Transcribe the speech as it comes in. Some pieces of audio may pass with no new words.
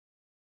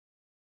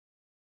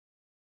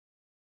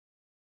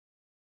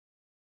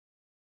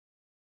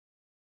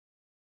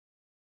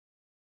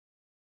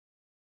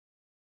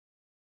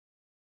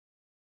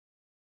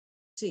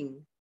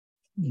meeting.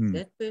 If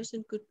that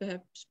person could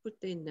perhaps put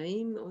their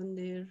name on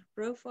their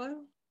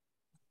profile,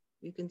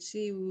 you can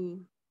see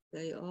who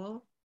they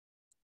are.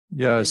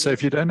 Yeah, so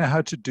if you don't know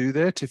how to do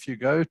that, if you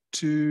go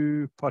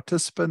to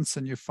participants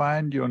and you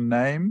find your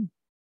name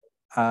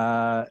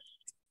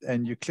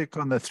and you click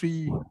on the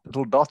 3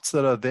 little dots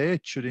that are there,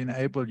 it should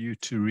enable you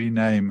to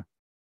rename.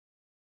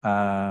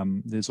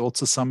 There's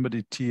also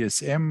somebody,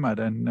 TSM, I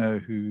don't know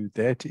who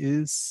that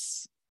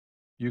is.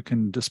 You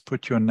can just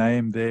put your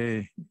name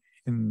there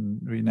and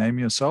rename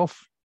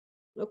yourself.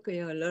 Okay,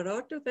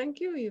 Larato, thank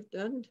you. You've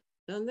done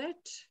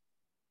that.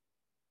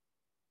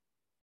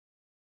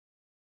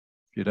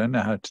 If you don't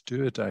know how to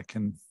do it, I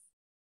can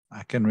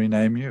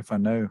rename you if I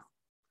know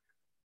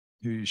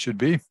who you should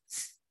be.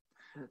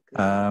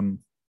 Okay.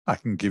 I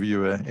can give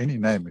you any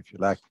name if you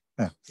like.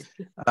 Yeah.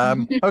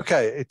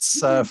 Okay,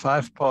 it's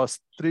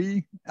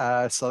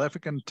 3:05, South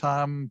African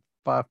time,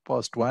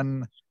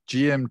 1:05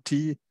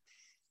 GMT,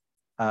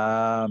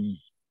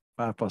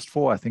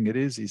 4:05, I think it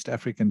is, East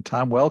African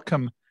time.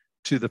 Welcome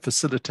to the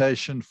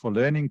Facilitation for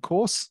Learning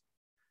course.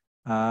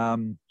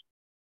 And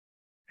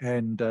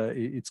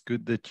it's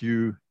good that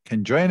you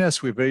can join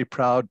us. We're very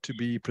proud to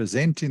be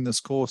presenting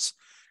this course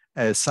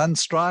as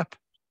SUNSTRIPE.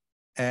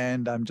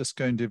 And I'm just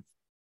going to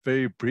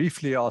very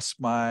briefly ask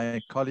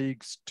my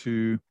colleagues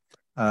to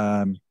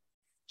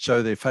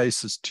show their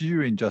faces to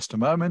you in just a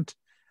moment.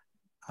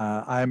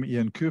 I'm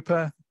Ian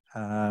Couper,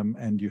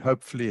 and you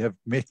hopefully have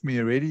met me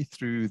already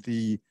through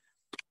the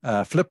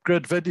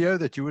Flipgrid video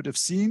that you would have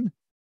seen.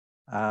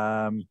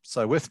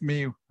 So with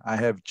me, I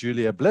have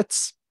Julia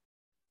Blitz.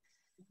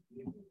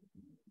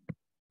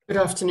 Good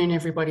afternoon,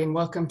 everybody, and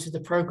welcome to the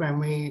program.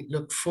 We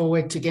look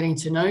forward to getting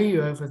to know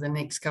you over the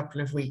next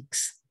couple of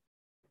weeks.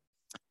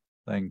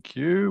 Thank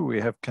you. We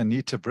have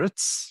Kanita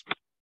Brits.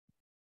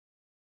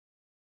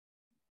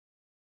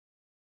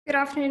 Good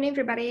afternoon,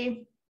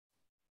 everybody.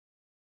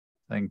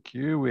 Thank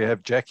you. We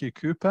have Jacqui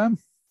Couper.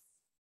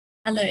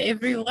 Hello,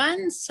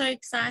 everyone. So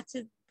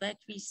excited that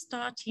we're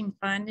starting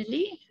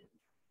finally.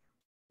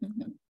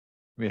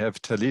 We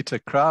have Talitha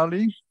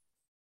Crowley.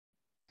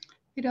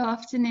 Good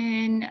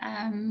afternoon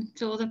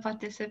to all the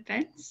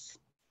participants.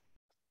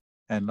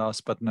 And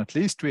last but not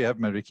least, we have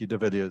Marietjie de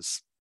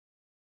Villers.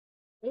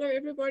 Hello,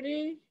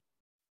 everybody.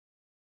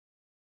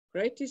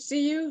 Great to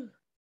see you.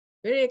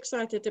 Very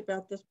excited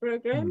about this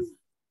program.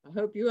 I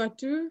hope you are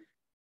too.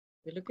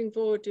 We're looking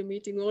forward to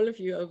meeting all of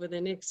you over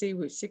the next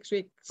 6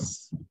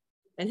 weeks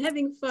and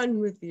having fun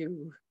with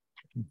you.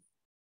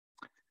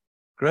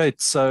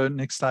 Great. So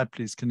next slide,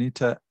 please,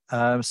 Kanita.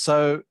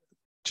 So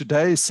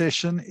today's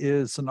session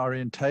is an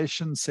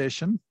orientation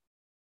session.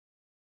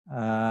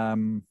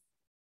 And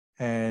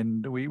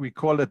we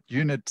call it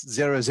Unit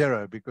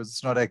 00 because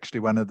it's not actually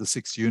one of the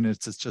 6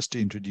 units. It's just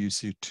to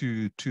introduce you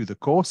to the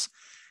course.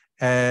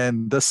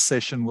 And this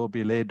session will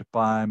be led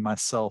by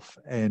myself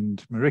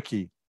and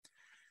Marietjie.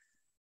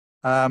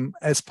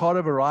 As part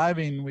of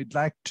arriving, we'd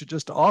like to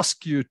just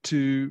ask you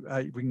to,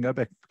 we can go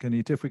back,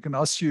 Kanita, if we can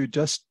ask you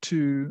just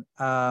to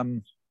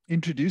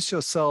introduce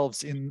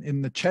yourselves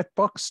in the chat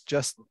box.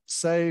 Just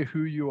say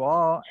who you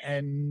are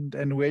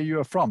and where you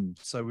are from,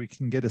 so we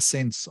can get a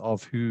sense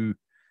of who,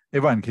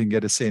 everyone can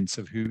get a sense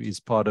of who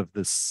is part of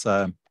this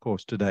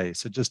course today.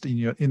 So just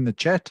in the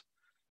chat,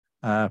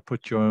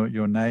 put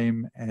your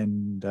name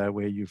and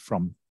where you're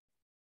from.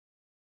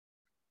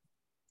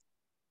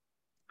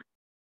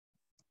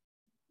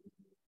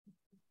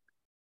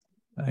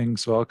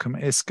 Thanks. Welcome,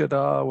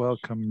 Eskadar.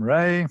 Welcome,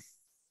 Ray.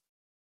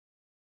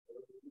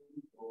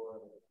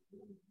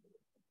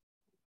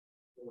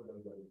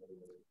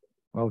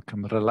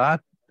 Welcome,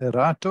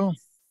 Relato.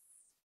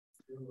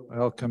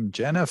 Welcome,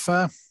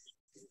 Jennifer.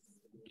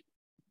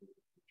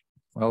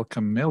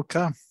 Welcome,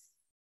 Milka.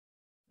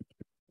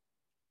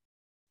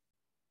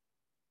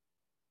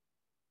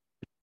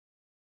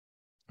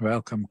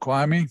 Welcome,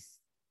 Kwame.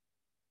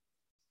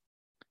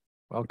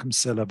 Welcome,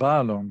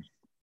 Selabalo.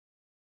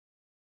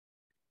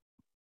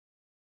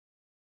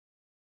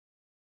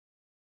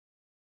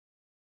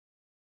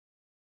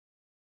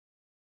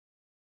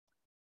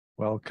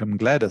 Welcome,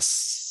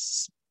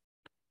 Gladys.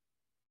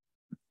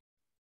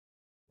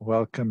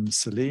 Welcome,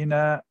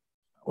 Selena.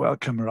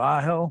 Welcome,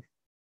 Rahel.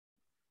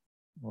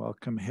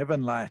 Welcome,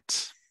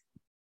 Heavenlight.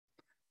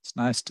 It's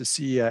nice to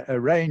see a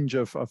range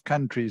of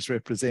countries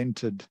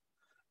represented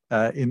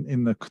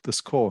in this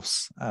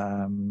course.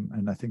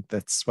 And I think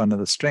that's one of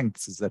the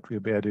strengths, is that we'll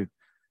be able to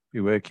be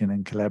working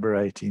and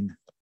collaborating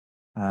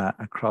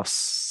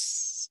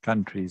across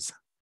countries.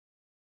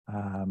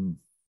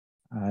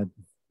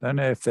 I don't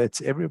know if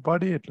that's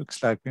everybody. It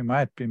looks like we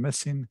might be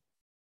missing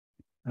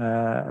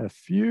a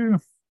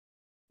few.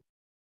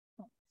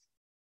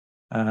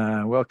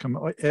 Welcome,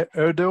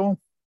 Erdo.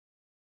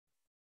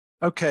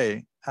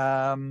 Okay,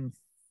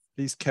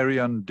 please carry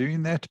on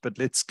doing that, but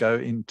let's go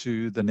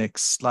into the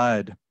next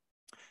slide.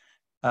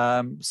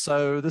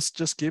 So this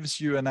just gives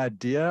you an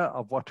idea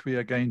of what we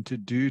are going to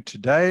do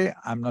today.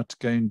 I'm not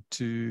going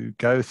to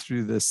go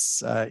through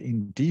this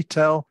in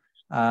detail,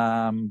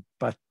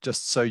 but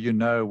just so you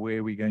know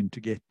where we're going to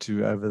get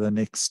to over the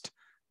next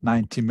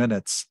 90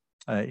 minutes.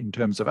 in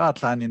terms of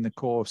outlining the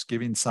course,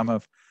 giving some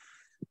of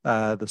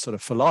the sort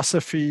of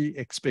philosophy,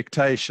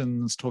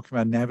 expectations, talking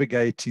about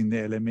navigating the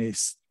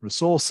LMS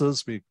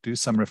resources. We do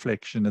some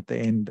reflection at the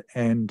end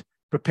and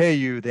prepare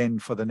you then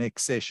for the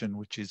next session,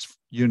 which is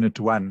Unit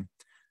 1,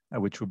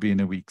 which will be in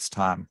a week's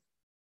time.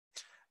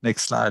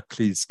 Next slide,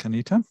 please,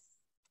 Kanita.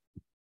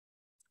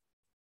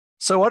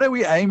 So what are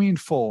we aiming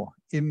for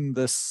in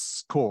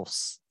this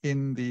course,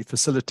 in the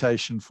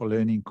Facilitation for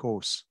Learning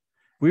course?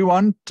 We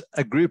want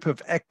a group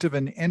of active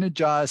and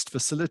energized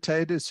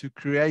facilitators who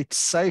create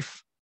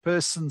safe,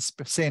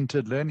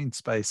 person-centered learning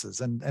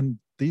spaces. And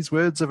these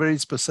words are very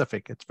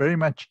specific. It's very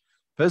much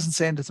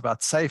person-centered. It's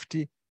about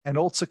safety and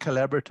also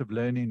collaborative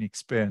learning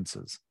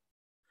experiences.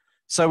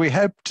 So we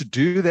hope to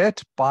do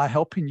that by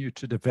helping you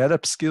to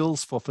develop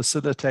skills for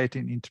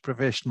facilitating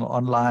interprofessional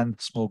online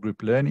small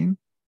group learning.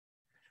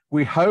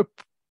 We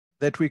hope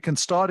that we can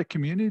start a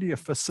community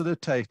of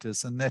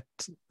facilitators and that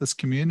this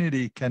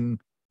community can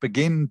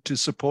begin to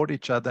support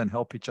each other and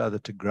help each other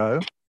to grow.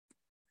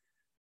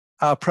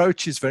 Our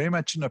approach is very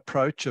much an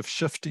approach of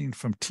shifting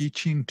from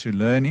teaching to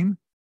learning,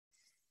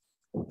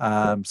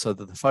 so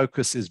that the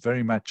focus is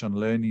very much on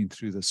learning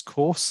through this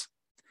course.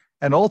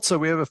 And also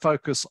we have a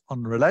focus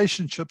on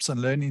relationships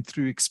and learning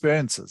through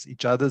experiences,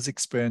 each other's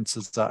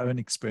experiences, our own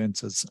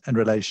experiences and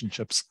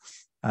relationships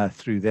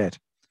through that.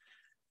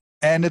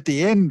 And at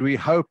the end, we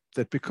hope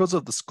that because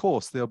of this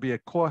course, there'll be a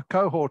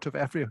cohort of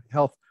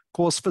AFREhealth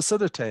course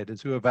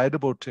facilitators who are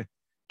available to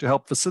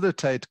help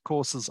facilitate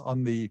courses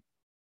on the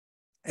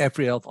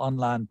AFREhealth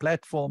online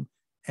platform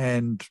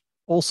and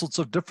all sorts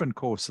of different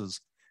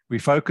courses. We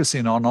focus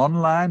in on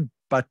online,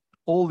 but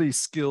all these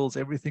skills,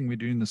 everything we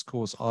do in this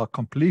course are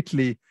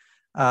completely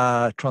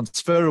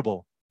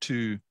transferable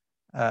to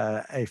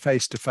a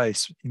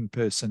face-to-face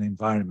in-person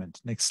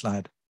environment. Next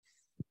slide.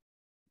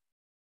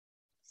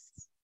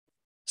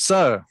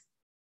 So,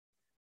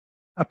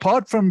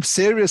 apart from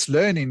serious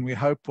learning we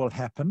hope will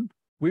happen,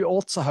 we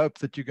also hope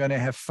that you're going to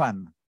have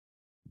fun.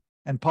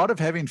 And part of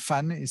having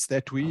fun is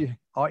that we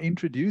are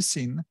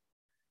introducing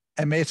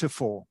a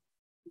metaphor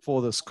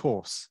for this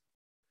course.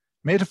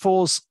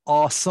 Metaphors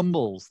are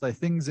symbols. They're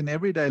things in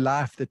everyday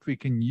life that we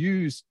can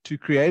use to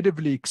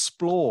creatively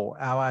explore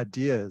our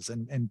ideas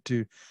and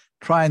to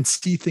try and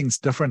see things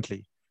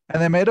differently.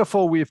 And the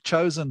metaphor we've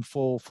chosen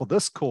for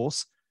this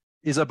course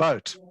is a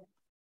boat.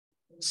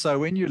 So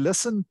when you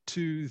listen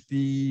to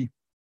the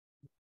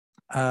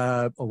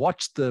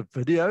watch the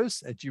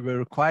videos that you were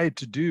required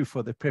to do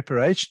for the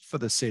preparation for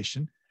the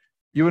session,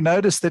 you will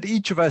notice that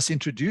each of us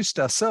introduced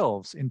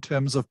ourselves in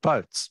terms of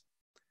boats.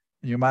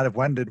 You might have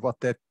wondered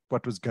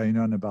what was going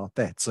on about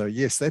that. So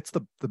yes, that's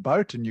the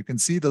boat, and you can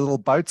see the little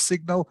boat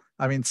signal,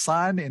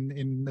 sign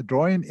in the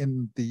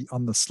drawing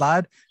on the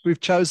slide. We've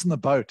chosen the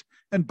boat,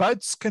 and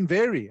boats can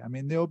vary.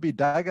 There'll be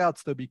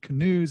dugouts, there'll be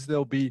canoes,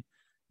 there'll be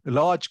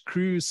large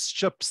cruise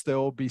ships, there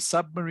will be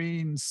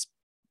submarines,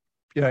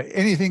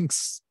 anything,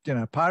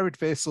 pirate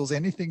vessels,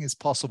 anything is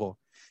possible.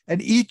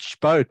 And each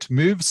boat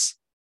moves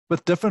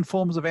with different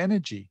forms of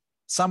energy,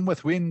 some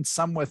with wind,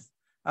 some with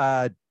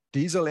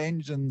diesel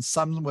engines,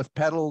 some with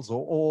paddles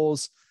or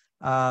oars,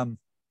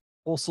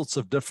 all sorts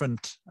of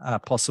different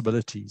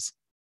possibilities.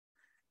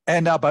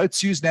 And our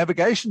boats use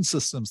navigation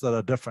systems that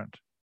are different.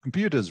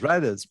 Computers,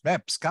 radars,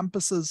 maps,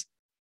 compasses,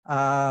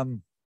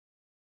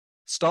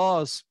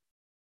 stars,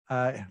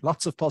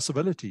 lots of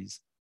possibilities.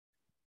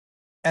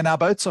 And our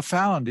boats are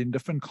found in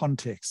different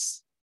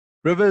contexts.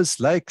 Rivers,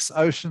 lakes,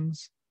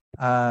 oceans.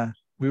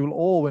 We will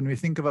all, when we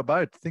think of a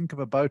boat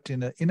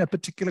in a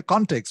particular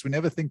context. We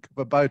never think of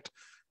a boat,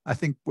 I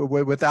think,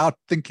 without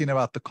thinking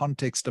about the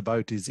context a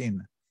boat is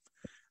in.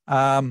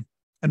 And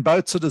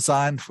boats are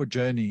designed for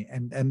journey.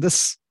 And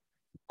this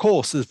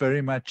course is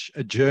very much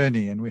a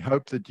journey. And we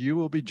hope that you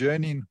will be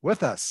journeying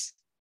with us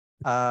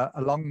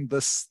along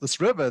this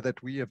river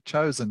that we have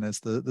chosen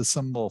as the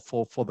symbol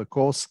for the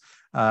course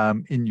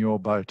in your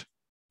boat.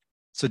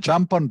 So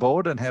jump on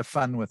board and have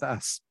fun with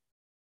us.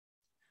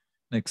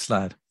 Next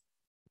slide.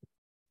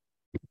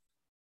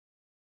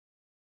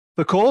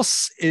 The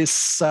course is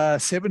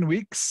 7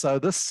 weeks. So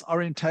this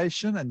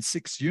orientation and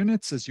 6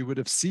 units, as you would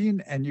have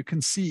seen, and you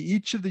can see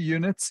each of the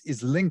units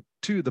is linked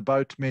to the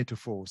boat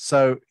metaphor.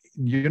 So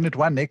Unit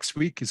 1 next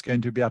week is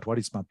going to be about what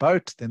is my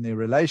boat, then the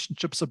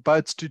relationships of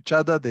boats to each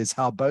other. There's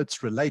how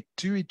boats relate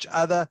to each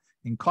other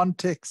in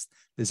context.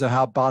 There's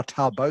about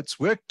how boats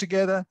work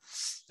together.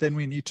 Then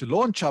we need to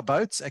launch our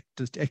boats,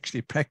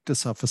 actually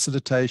practice our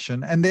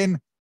facilitation. And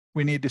then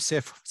we need to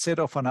set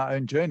off on our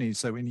own journey.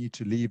 So we need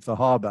to leave the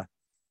harbor.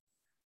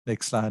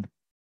 Next slide.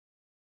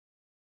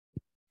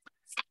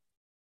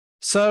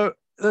 So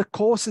the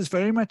course is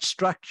very much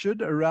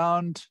structured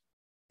around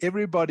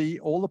everybody,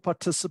 all the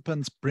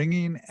participants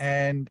bringing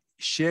and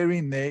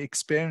sharing their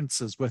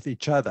experiences with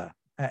each other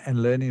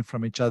and learning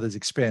from each other's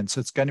experience. So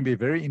it's going to be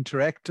very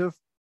interactive.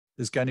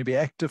 There's going to be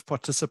active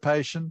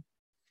participation.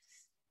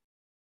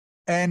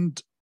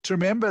 And to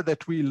remember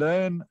that we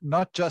learn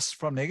not just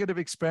from negative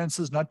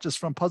experiences, not just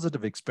from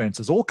positive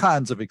experiences, all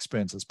kinds of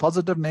experiences,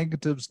 positive,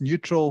 negatives,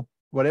 neutral,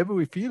 whatever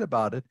we feel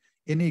about it,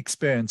 any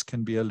experience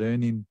can be a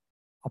learning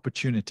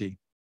opportunity.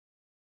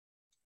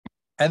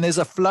 And there's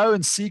a flow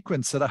and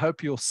sequence that I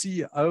hope you'll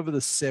see over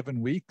the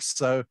 7 weeks.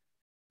 So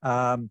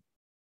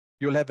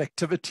you'll have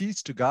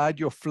activities to guide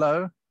your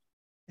flow.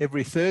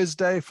 Every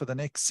Thursday for the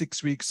next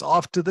 6 weeks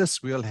after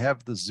this, we'll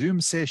have the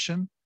Zoom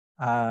session,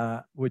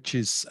 which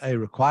is a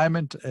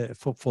requirement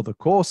for the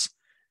course.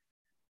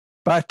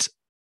 But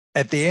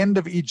at the end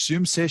of each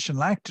Zoom session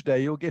like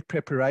today, you'll get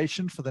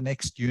preparation for the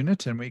next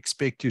unit, and we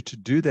expect you to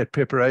do that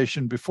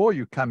preparation before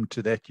you come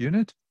to that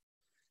unit.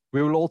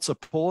 We will also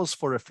pause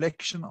for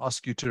reflection,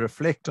 ask you to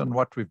reflect on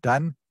what we've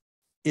done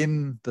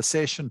in the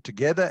session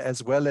together,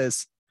 as well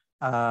as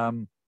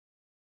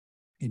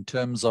in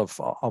terms of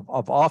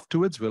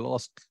afterwards. We'll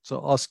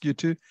ask you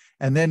to.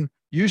 And then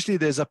usually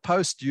there's a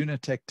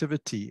post-unit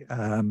activity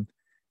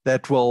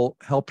that will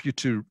help you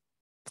to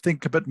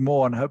think a bit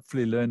more and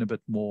hopefully learn a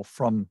bit more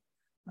from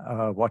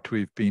what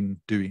we've been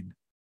doing.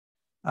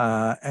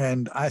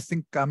 And I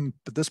think I'm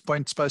at this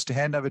point supposed to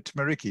hand over to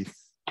Marietjie.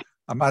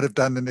 I might have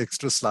done an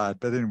extra slide,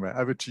 but anyway,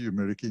 over to you,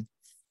 Marietjie.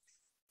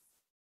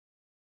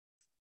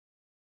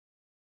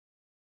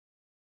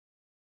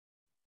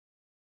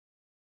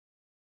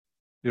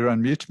 You're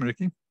on mute,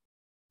 Marietjie.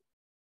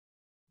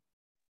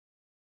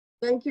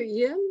 Thank you,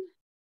 Ian.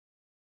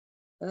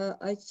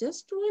 I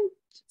just want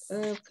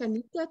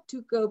Kanita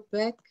to go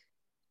back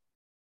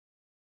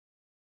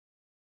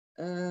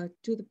to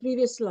the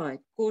previous slide,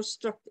 course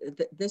structure,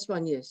 this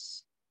one,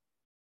 yes.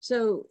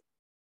 So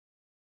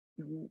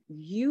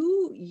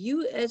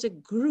you as a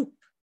group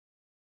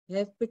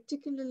have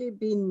particularly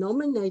been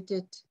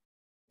nominated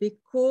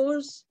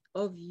because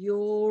of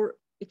your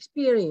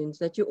experience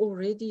that you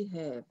already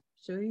have.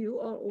 So you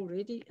are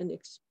already an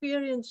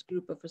experienced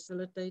group of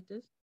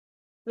facilitators.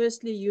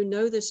 Firstly, you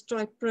know the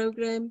STRIPE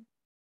program,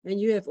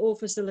 and you have all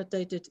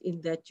facilitated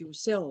in that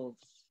yourselves.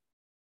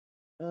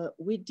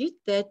 We did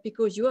that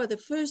because you are the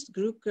first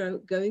group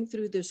going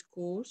through this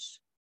course.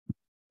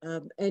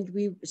 And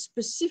we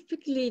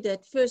specifically,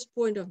 that first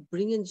point of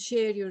bring and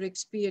share your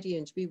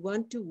experience, we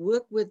want to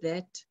work with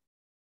that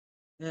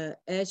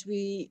as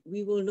we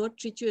will not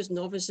treat you as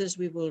novices.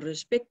 We will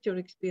respect your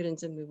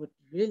experience, and we would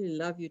really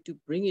love you to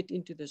bring it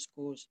into this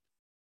course.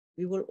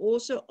 We will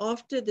also,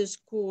 after this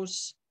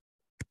course,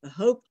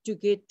 hope to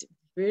get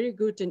very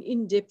good and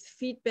in-depth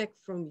feedback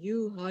from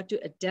you, how to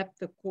adapt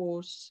the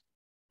course,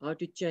 how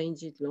to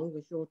change it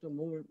longer, shorter,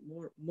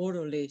 more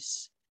or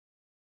less.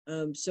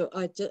 So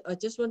I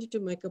just wanted to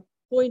make a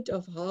point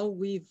of how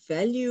we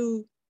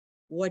value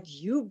what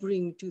you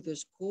bring to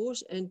this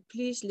course, and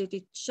please let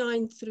it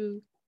shine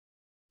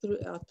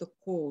throughout the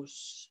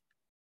course.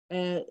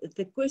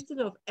 The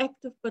question of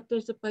active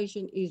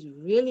participation is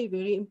really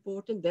very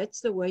important. That's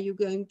the way you're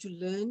going to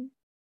learn.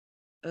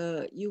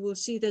 You will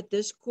see that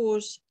this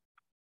course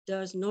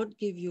does not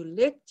give you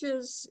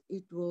lectures.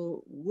 It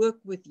will work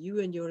with you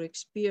and your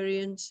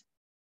experience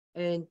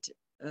and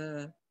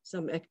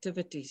some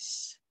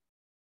activities.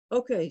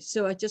 Okay,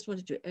 so I just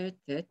wanted to add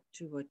that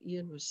to what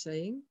Ian was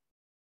saying.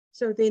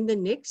 So then the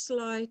next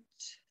slide,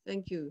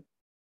 thank you.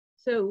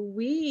 So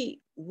we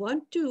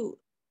want to,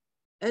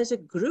 as a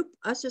group,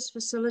 us as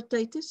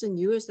facilitators and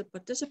you as the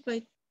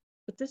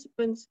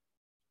participants,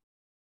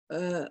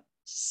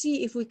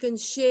 see if we can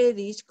share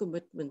these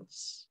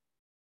commitments.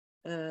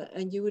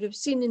 And you would have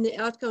seen in the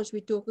outcomes,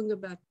 we're talking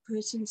about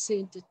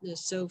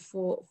person-centeredness. So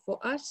for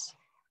us,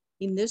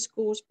 in this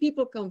course,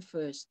 people come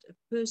first. A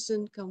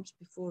person comes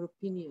before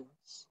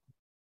opinions.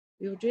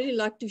 We would really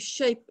like to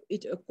shape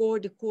it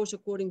the course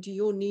according to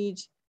your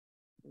needs,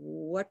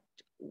 what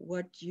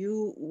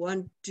you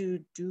want to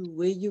do,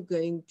 where you're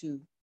going to.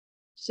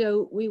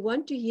 So we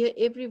want to hear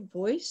every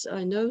voice.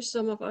 I know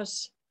some of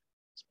us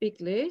speak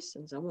less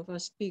and some of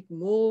us speak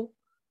more.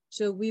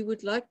 So we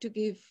would like to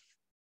give,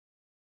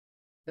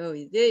 oh,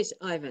 there's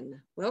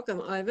Ivan.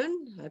 Welcome,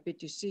 Ivan. Happy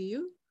to see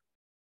you.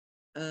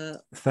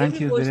 Thank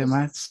you very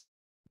much.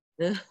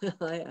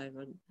 Hi,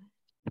 Ivan.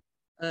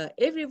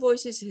 Every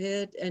voice is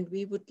heard, and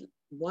we would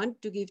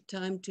want to give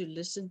time to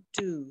listen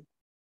to.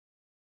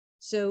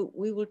 So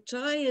we will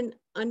try and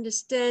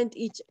understand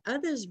each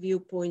other's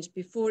viewpoints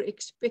before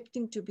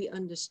expecting to be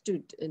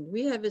understood. And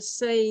we have a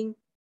saying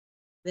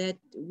that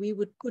we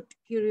would put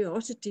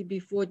curiosity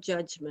before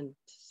judgment.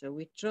 So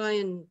we try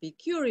and be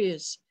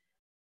curious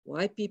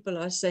why people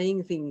are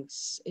saying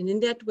things. And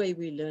in that way,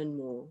 we learn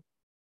more.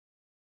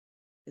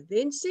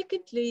 Then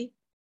secondly,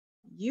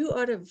 you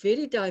are a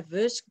very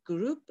diverse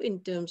group in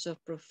terms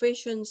of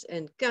professions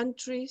and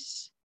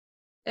countries.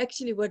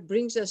 Actually, what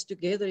brings us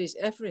together is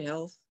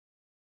AFREhealth,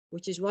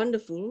 which is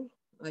wonderful.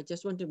 I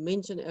just want to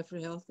mention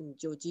AFREhealth and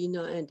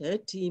Georgina and her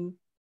team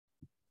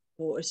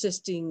for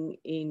assisting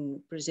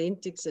in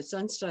presenting the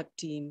SUNSTRIPE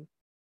team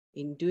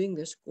in doing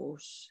this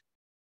course.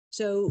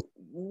 So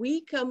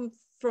we come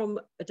from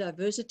a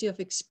diversity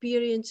of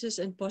experiences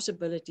and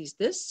possibilities.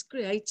 This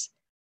creates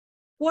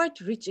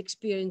quite rich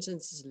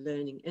experiences in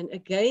learning. And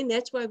again,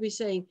 that's why we're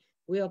saying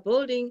we are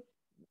building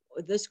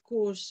this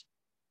course.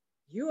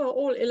 You are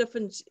all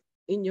elephants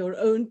in your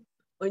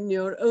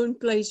own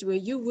place where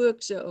you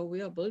work. So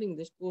we are building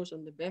this course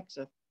on the backs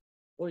of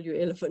all your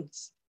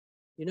elephants,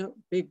 you know,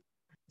 big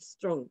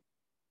strong.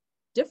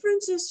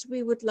 Differences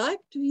we would like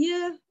to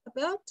hear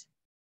about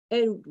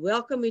and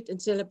welcome it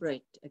and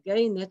celebrate.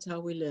 Again, that's how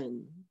we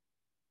learn.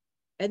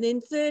 And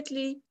then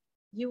thirdly,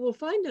 you will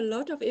find a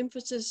lot of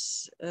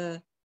emphasis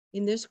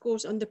in this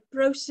course on the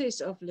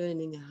process of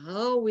learning,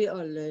 how we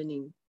are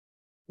learning.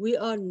 We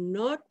are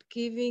not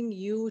giving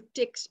you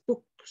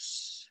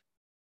textbooks,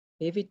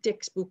 heavy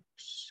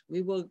textbooks.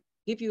 We will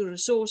give you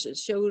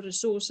resources, show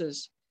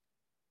resources,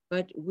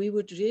 but we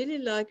would really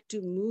like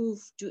to move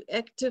to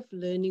active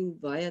learning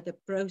via the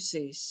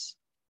process.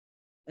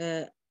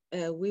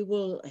 We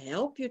will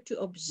help you to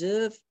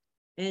observe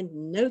and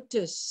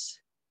notice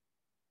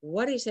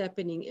what is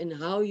happening and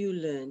how you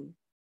learn.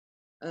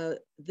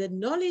 The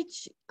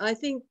knowledge, I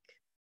think,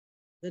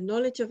 the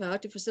knowledge of how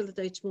to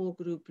facilitate small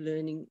group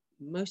learning,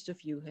 most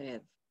of you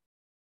have.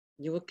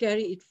 You will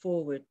carry it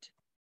forward.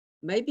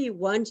 Maybe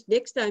once,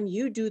 next time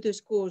you do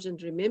this course,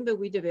 and remember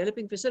we're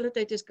developing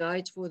facilitators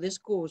guides for this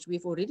course.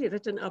 We've already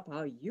written up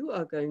how you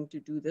are going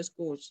to do this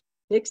course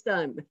next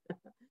time,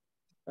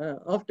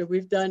 after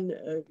we've done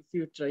a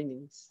few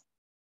trainings.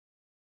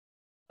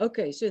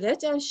 Okay, so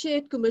that's our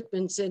shared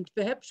commitments, and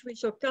perhaps we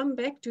shall come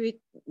back to it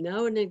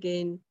now and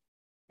again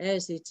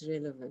as it's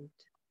relevant.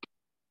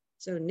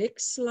 So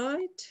next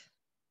slide.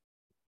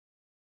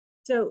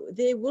 So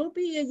there will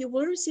be, you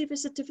will receive a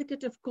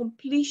certificate of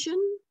completion.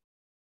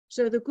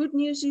 So the good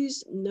news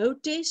is no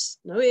test,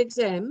 no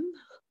exam,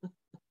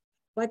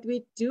 but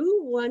we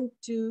do want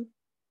to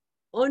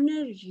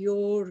honor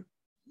your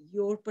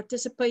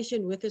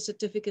participation with a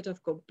certificate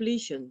of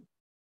completion.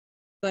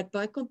 But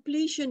by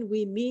completion,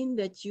 we mean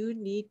that you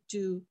need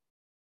to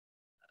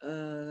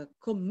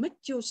commit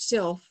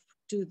yourself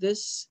to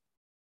this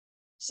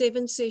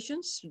 7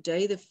 sessions,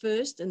 today the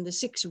 1st, and the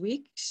 6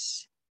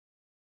 weeks,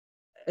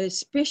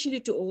 especially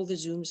to all the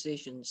Zoom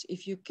sessions.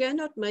 If you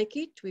cannot make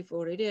it, we've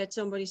already had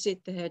somebody said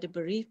they had a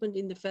bereavement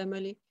in the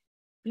family,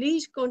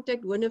 please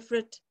contact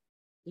Winifred,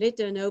 let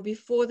her know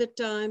before the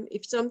time.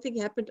 If something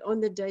happened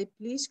on the day,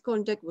 please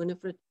contact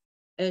Winifred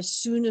as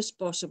soon as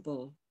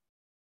possible,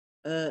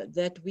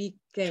 that we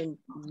can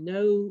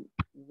know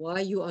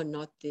why you are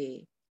not there.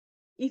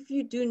 If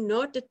you do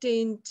not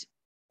attend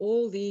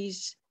all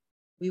these,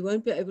 we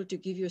won't be able to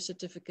give you a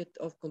certificate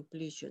of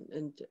completion.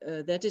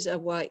 And that is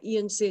why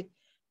Ian said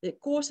the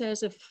course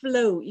has a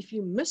flow. If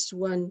you miss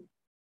one,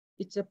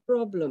 it's a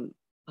problem.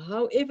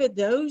 However,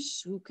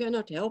 those who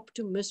cannot help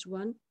to miss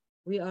one,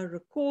 we are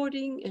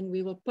recording and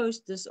we will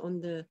post this on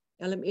the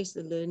LMS,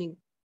 the Learning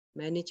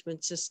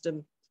Management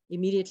System,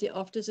 immediately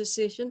after the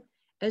session,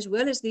 as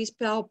well as these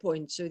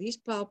PowerPoints. So these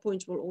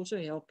PowerPoints will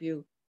also help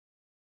you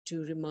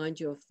to remind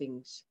you of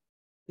things.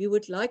 We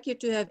would like you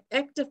to have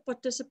active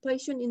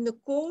participation in the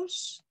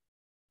course.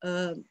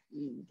 You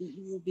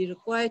will be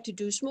required to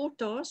do small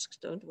tasks,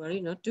 don't worry,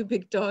 not too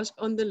big tasks,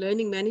 on the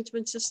learning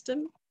management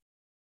system,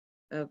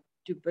 to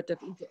a bit of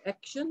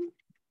interaction.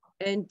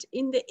 And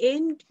in the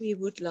end, we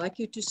would like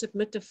you to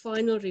submit a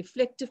final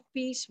reflective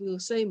piece. We'll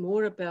say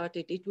more about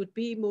it. It would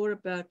be more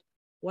about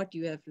what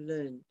you have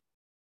learned.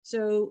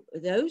 So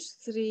those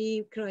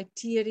 3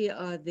 criteria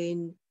are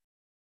then,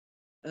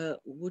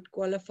 would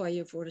qualify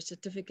you for a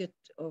certificate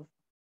of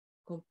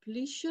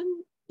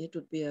completion. It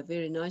would be a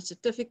very nice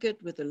certificate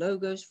with the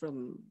logos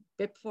from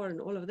PEPFAR and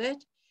all of that.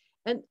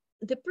 And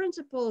the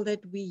principle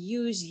that we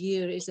use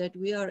here is that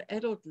we are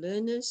adult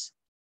learners.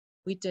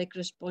 We take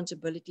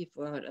responsibility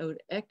for our own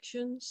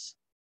actions.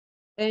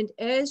 And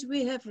as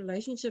we have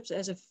relationships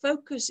as a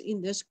focus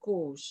in this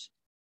course,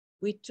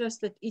 we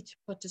trust that each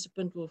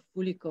participant will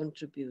fully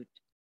contribute.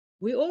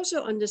 We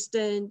also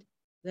understand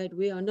that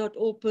we are not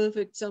all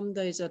perfect. Some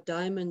days are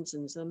diamonds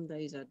and some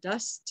days are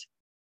dust.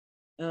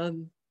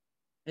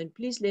 And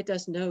please let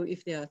us know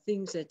if there are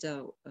things that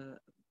are,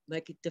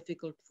 make it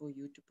difficult for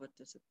you to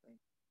participate.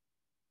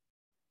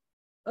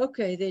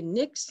 Okay, then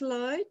next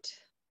slide.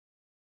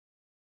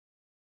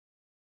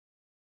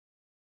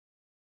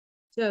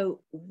 So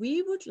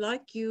we would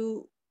like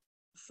you,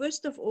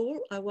 first of all,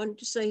 I want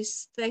to say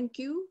thank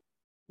you.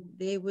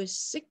 There were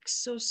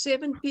 6 or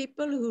 7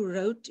 people who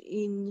wrote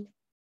in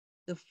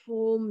the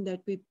form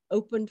that we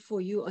opened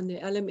for you on the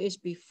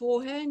LMS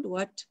beforehand.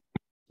 What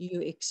do you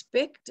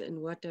expect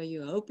and what are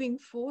you hoping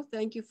for?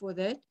 Thank you for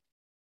that.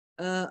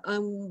 I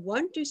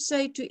want to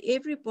say to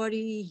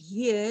everybody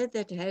here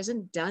that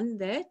hasn't done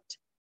that,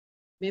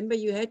 remember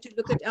you had to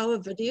look at our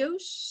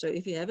videos. So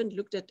if you haven't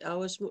looked at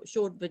our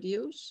short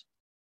videos,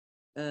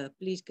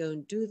 please go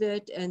and do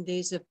that. And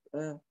there's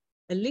a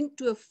link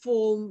to a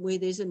form where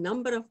there's a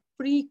number of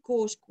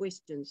pre-course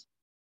questions.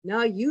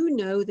 Now you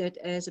know that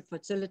as a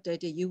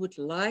facilitator, you would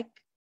like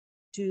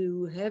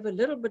to have a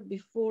little bit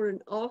before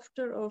and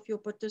after of your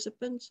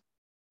participants.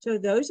 So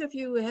those of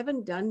you who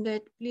haven't done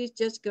that, please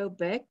just go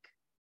back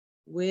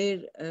where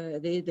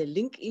the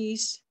link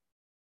is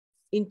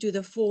into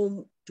the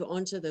form to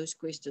answer those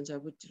questions. I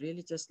would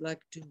really just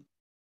like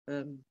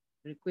to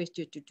request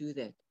you to do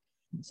that.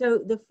 So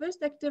the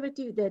first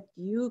activity that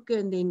you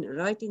can then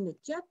write in the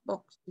chat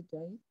box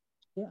today,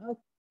 there are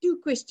 2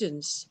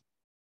 questions.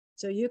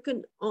 So you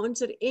can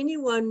answer any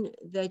one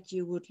that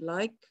you would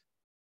like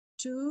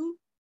to.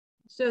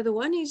 So the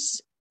one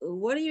is,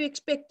 what are you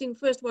expecting?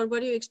 First one,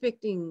 what are you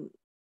expecting?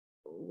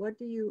 What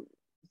do you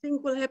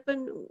think will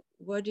happen?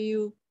 What do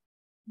you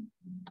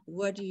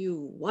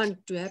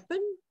want to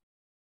happen?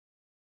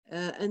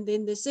 And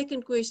then the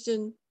second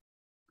question,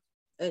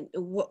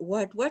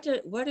 what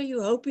are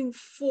you hoping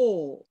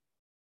for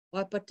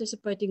by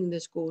participating in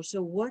this course?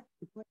 So what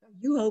are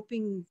you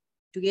hoping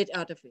to get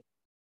out of it?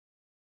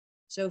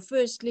 So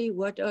firstly,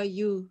 what are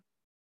you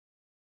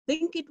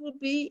think it will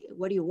be?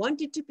 What do you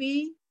want it to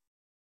be?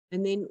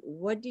 And then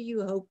what do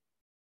you hope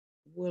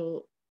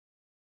will,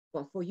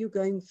 well, for you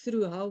going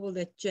through, how will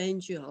that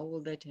change you? How will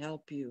that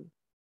help you?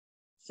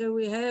 So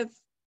we're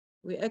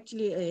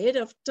actually ahead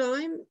of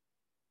time.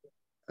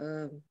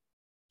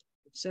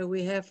 So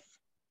we have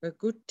a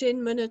good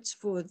 10 minutes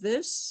for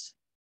this.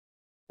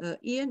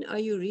 Ian, are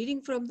you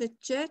reading from the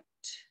chat?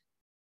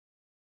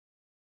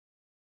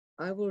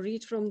 I will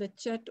read from the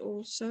chat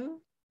also.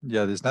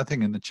 Yeah, there's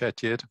nothing in the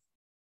chat yet.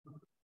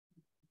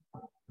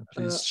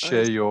 Please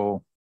share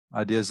your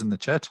ideas in the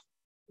chat.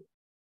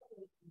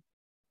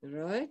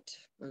 Right.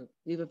 I'll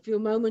give a few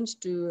moments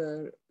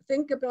to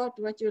think about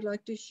what you'd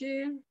like to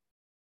share.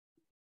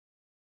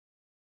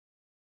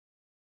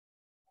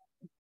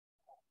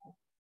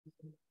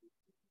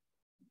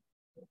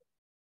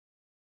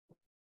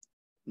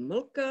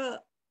 Milka,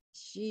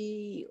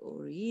 she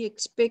or he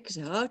expects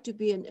how to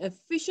be an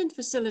efficient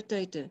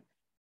facilitator,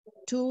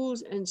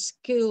 tools and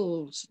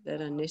skills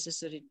that are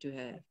necessary to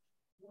have.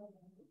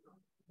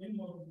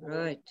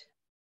 Right.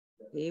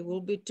 There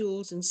will be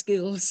tools and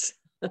skills.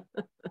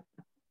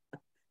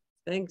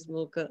 Thanks,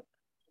 Milka.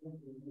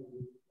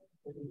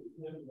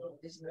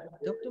 Is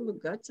Dr.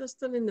 Mugatsa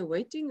still in the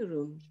waiting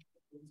room?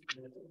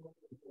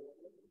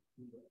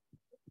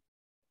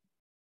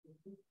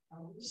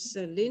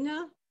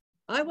 Selena,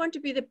 I want to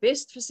be the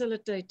best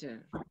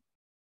facilitator.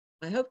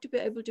 I hope to be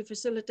able to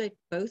facilitate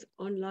both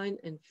online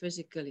and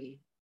physically.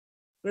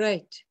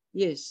 Great.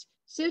 Yes,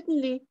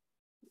 certainly.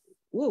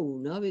 Whoa,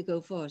 now we go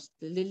fast.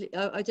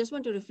 I just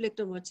want to reflect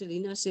on what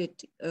Selena said.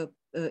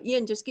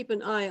 Ian, just keep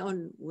an eye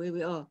on where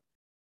we are.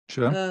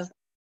 Sure.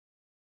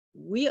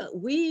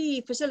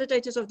 We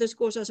facilitators of this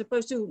course are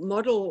supposed to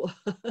model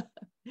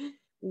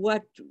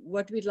what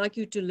we'd like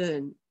you to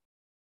learn.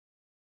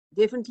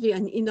 Definitely,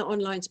 and in the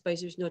online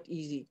space, it's not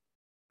easy.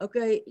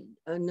 Okay,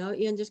 now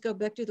Ian, just go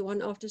back to the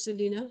one after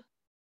Selena.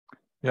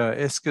 Yeah,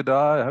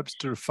 Eskadar hopes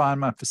to refine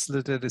my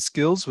facilitator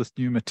skills with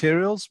new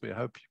materials. We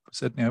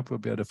certainly hope we'll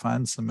be able to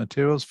find some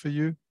materials for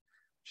you.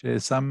 Share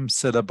some.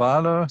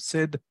 Sedabalo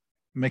said,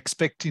 I'm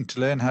expecting to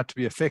learn how to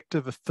be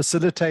effective a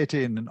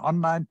facilitator in an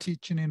online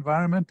teaching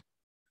environment.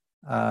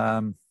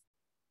 That's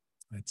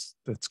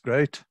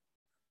great.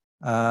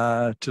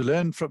 To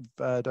learn from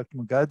Dr.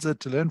 Mugadza,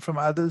 to learn from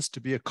others,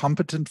 to be a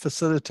competent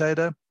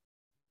facilitator.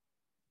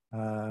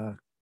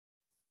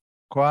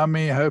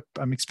 Kwame,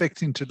 I'm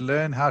expecting to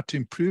learn how to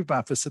improve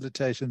my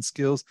facilitation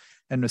skills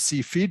and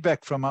receive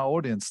feedback from our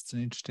audience. It's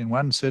an interesting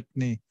one.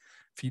 Certainly,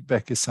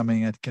 feedback is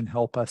something that can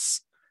help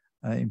us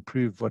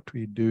improve what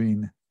we're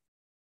doing.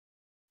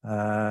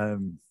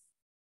 Bahiru,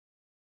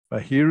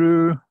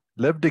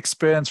 lived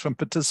experience from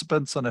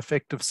participants on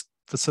effective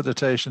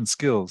facilitation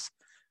skills,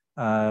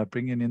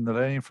 bringing in the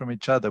learning from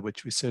each other,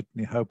 which we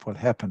certainly hope will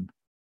happen.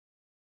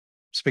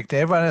 Expecting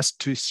everyone else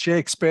to share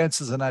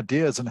experiences and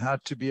ideas on how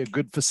to be a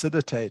good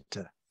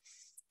facilitator.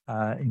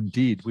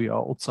 Indeed, we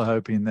are also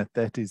hoping that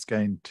that is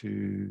going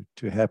to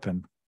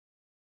happen.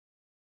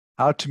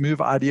 How to move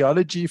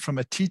ideology from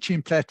a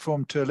teaching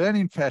platform to a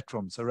learning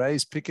platform. So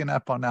Ray's picking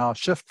up on our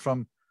shift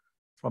from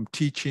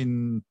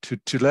teaching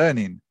to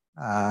learning.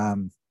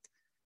 And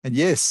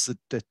yes,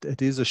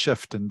 it is a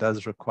shift and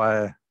does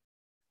require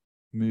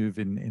move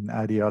in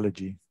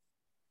ideology.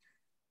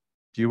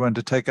 Do you want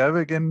to take over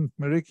again,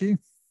 Marietjie?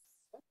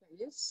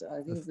 Yes,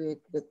 I think we're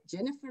with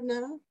Jennifer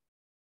now.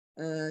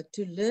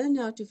 To learn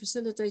how to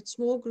facilitate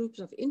small groups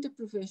of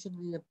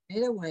interprofessionals in a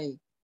better way,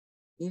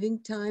 giving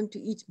time to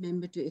each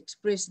member to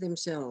express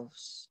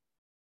themselves.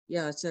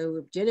 Yeah,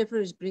 so Jennifer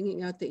is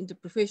bringing out the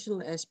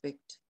interprofessional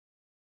aspect,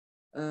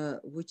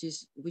 which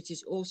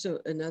is also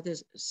another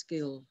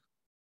skill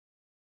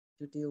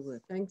to deal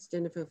with. Thanks,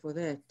 Jennifer, for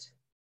that.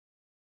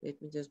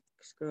 Let me just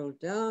scroll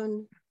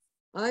down.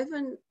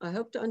 Ivan, I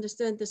hope to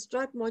understand the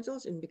STRIPE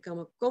modules and become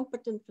a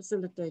competent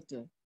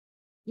facilitator.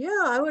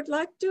 Yeah, I would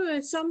like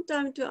to some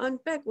time to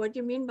unpack what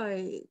you mean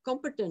by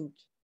competent.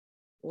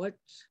 What,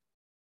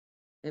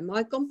 am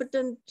I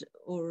competent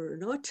or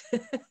not?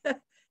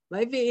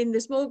 Maybe in the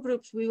small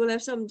groups, we will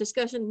have some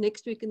discussion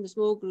next week in the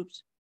small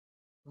groups.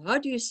 How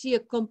do you see a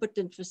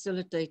competent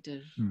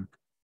facilitator?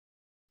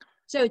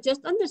 So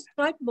just on the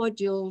STRIPE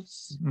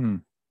modules,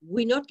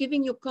 we're not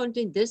giving you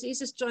content. This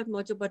is a STRIPE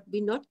module, but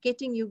we're not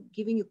giving you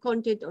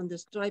content on the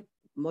STRIPE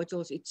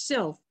modules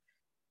itself.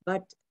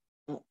 But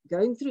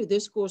going through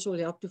this course will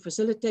help you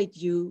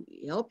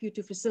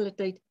to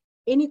facilitate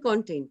any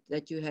content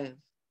that you have.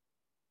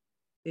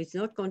 It's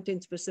not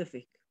content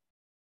specific.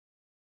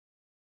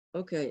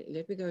 Okay,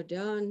 let me go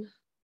down.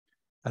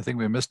 I think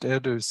we missed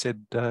Ed, who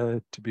said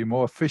to be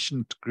more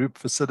efficient group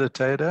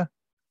facilitator.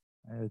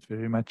 It's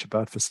very much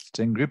about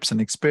facilitating groups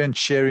and experience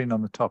sharing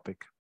on the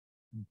topic.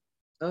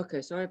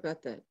 Okay, sorry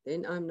about that.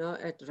 Then I'm now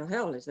at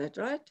Rahel, is that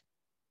right?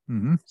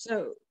 Mm-hmm.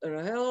 So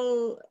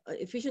Rahel,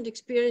 efficient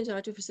experience,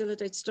 how to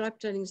facilitate STRIPE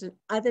trainings and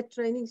other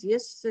trainings.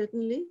 Yes,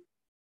 certainly.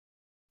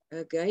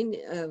 Again,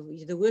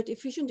 the word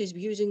efficient is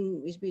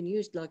been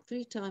used like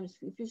 3 times.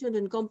 Efficient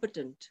and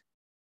competent,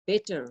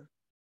 better.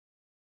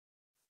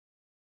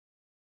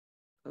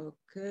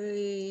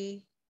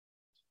 Okay.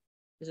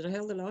 Is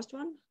Rahel the last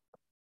one?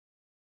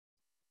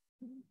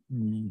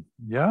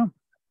 Yeah.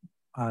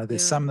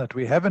 There's some that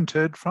we haven't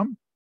heard from,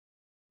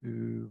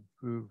 who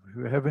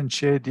haven't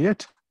shared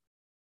yet.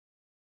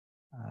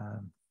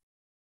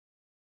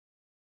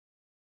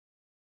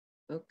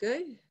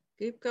 Okay,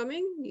 keep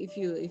coming. If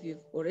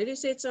you've already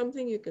said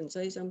something, you can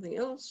say something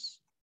else.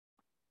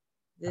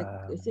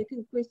 The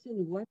second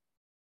question: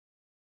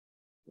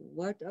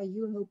 what are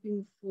you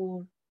hoping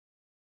for?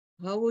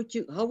 How would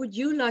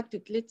you like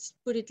to? Let's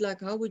put it like,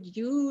 how would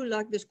you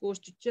like this course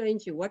to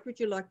change you? What would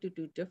you like to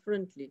do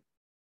differently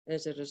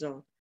as a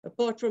result?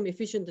 Apart from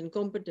efficient and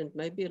competent,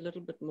 maybe a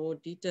little bit more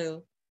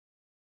detail.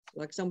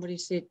 Like somebody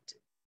said,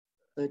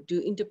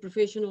 do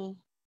interprofessional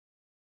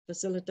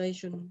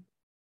facilitation.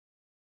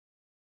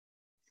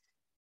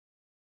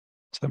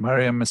 So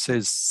Mariam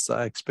says,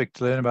 I expect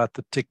to learn about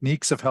the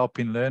techniques of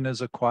helping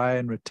learners acquire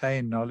and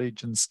retain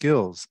knowledge and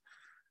skills.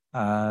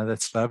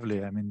 That's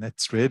lovely. I mean,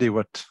 that's really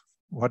what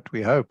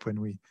we hope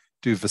when we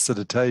do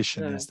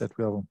facilitation, is that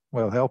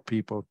we'll help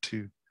people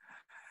to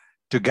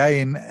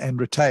gain and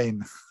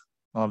retain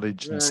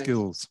knowledge and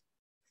skills.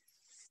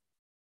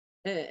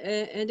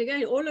 And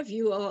again, all of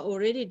you are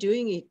already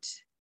doing it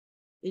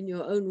in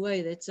your own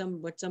way. That's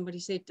what somebody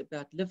said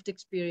about lived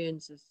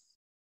experiences.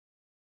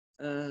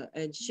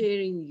 And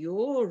sharing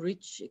your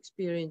rich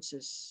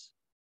experiences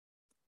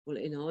will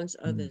enhance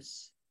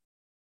others.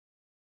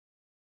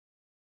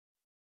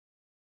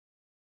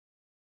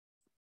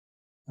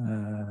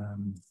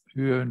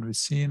 Who haven't we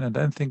seen? I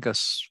don't think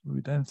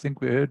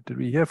we heard. Did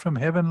we hear from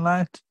Heaven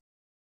Light?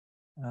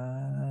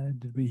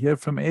 Did we hear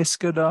from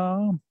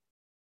Eskedar?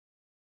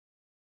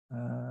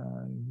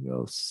 Who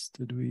else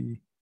did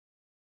we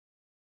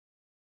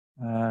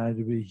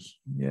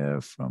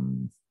hear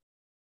from?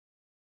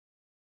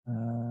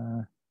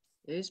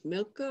 There's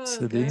Milka.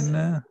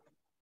 Selena.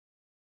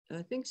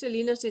 I think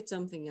Selena said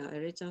something. I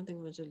read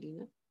something from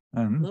Selena.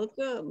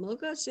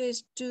 Milka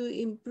says to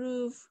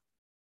improve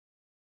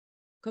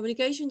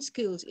communication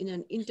skills in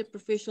an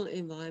interprofessional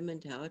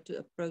environment, how to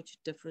approach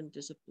different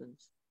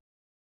disciplines.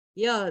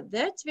 Yeah,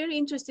 that's very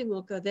interesting,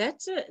 Milka.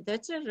 That's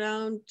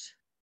around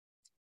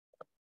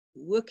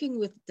working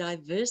with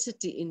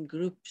diversity in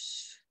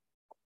groups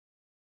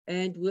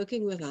and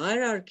working with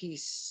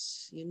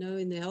hierarchies, you know,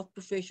 in the health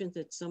professions,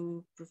 that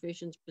some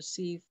professions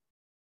perceive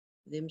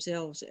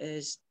themselves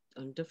as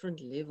on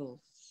different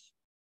levels.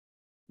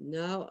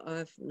 Now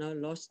I've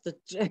lost the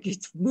track.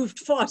 It's moved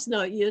fast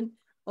now, Ian.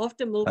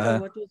 After Milka,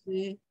 what was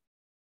there?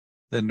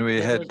 Then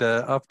we had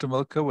after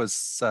Milka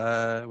was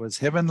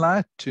Heaven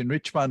Light, to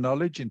enrich my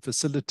knowledge in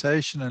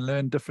facilitation and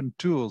learn different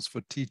tools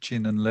for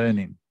teaching and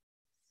learning.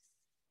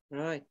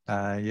 Right.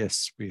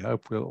 Yes, we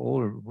hope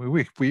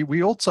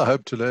we also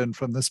hope to learn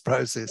from this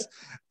process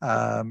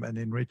and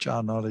enrich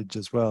our knowledge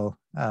as well.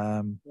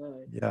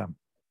 Yeah.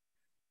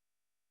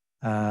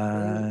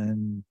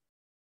 And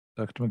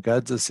Dr.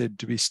 Magadza said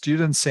to be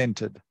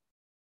student-centered,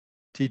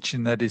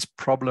 teaching that is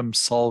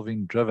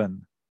problem-solving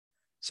driven.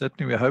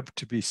 Certainly we hope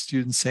to be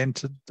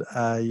student-centered.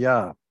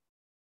 Yeah,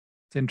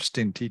 it's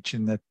interesting,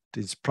 teaching that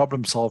is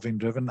problem-solving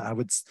driven. I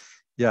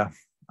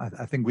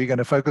think we're going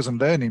to focus on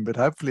learning, but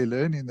hopefully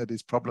learning that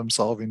is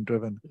problem-solving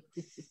driven.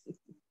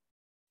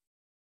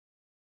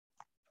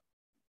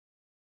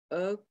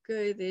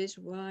 Okay, there's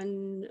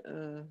one.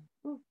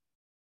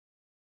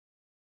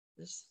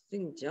 This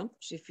thing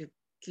jumps if you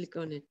click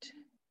on it.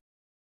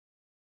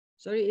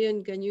 Sorry,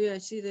 Ian, can you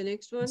see the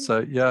next one? So,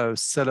 yeah,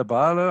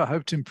 Celebalo, I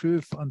hope to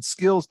improve on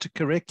skills to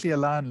correctly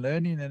align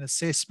learning and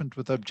assessment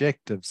with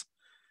objectives,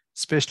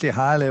 especially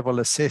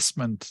high-level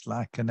assessment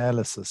like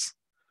analysis.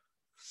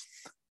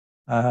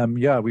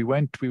 Yeah, we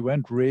won't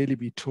really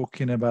be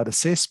talking about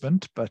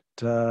assessment, but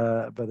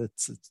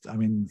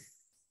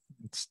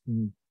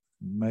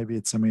maybe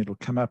it's something that'll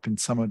come up in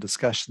some of the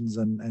discussions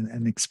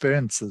and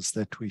experiences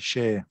that we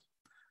share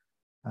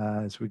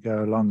as we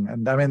go along.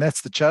 And I mean,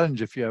 that's the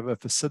challenge if you have a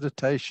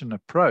facilitation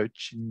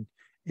approach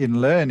in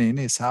learning,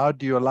 is how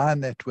do you align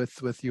that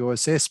with your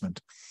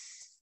assessment?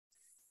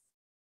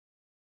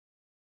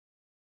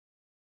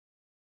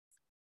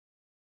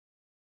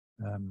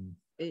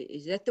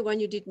 Is that the one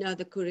you did now,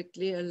 the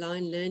correctly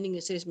align learning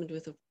assessment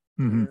with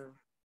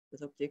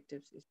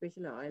objectives,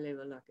 especially high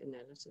level like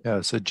analysis?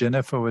 Yeah, so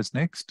Jennifer was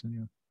next.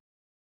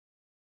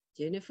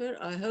 Jennifer,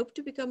 I hope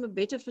to become a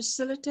better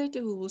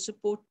facilitator who will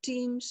support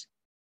teams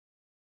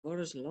for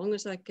as long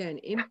as I can,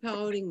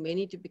 empowering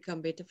many to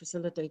become better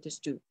facilitators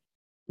too.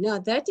 Now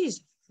that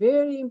is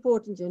very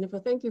important, Jennifer.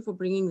 Thank you for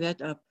bringing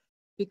that up,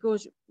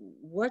 because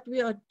what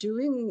we are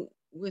doing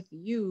with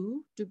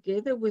you,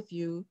 together with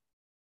you,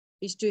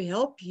 is to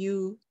help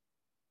you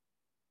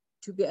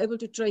to be able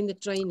to train the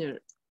trainer.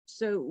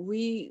 So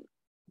we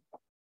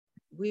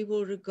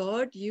will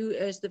regard you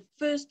as the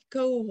first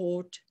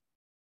cohort,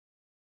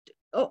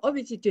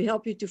 obviously to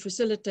help you to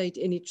facilitate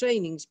any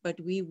trainings, but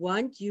we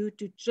want you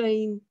to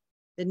train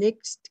the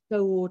next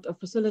cohort of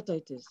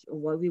facilitators,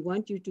 or we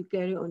want you to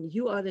carry on.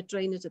 You are the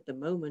trainers at the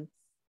moment.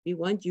 We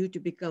want you to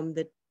become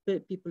the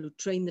people who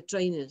train the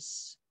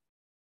trainers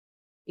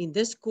in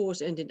this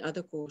course and in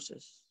other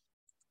courses.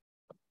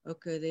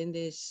 Okay, then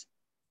there's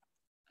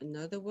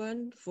another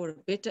one for a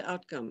better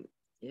outcome.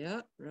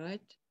 Yeah,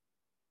 right.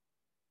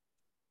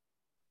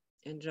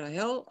 And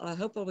Rahel, I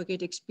hope I will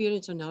get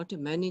experience on how to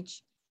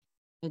manage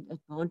an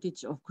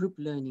advantage of group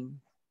learning.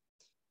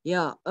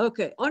 Yeah,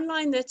 okay.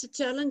 Online, that's a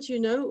challenge, you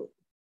know.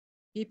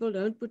 People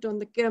don't put on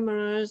the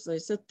cameras. They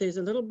sit, there's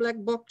a little black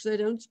box, they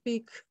don't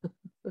speak.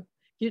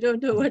 You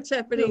don't know what's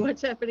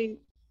happening.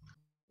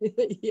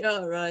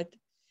 Yeah, right.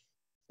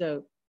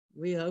 So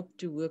we hope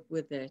to work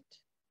with that.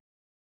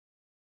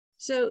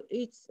 So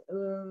it's,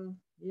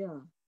 yeah.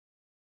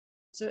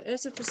 So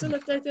as a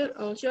facilitator,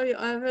 I'll show you,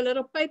 I have a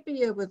little paper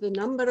here with the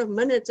number of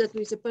minutes that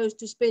we're supposed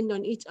to spend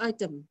on each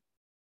item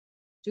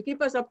to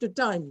keep us up to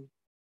time.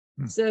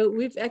 So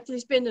we've actually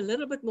spent a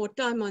little bit more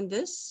time on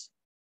this.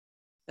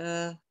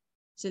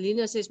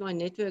 Selena says my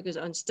network is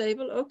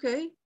unstable.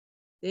 Okay,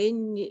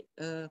 then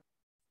if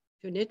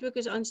your network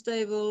is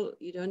unstable,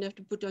 you don't have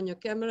to put on your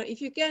camera.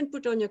 If you can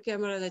put on your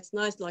camera, that's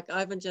nice, like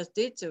Ivan just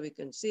did, so we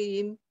can see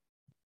him.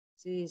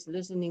 See, he's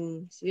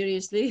listening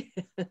seriously.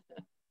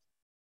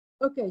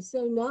 Okay,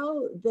 so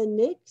now the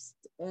next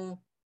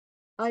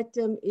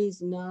item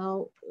is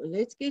now,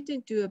 let's get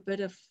into a bit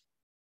of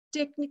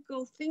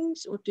technical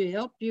things or to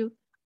help you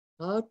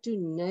how to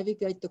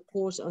navigate the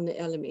course on the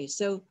LMS.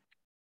 So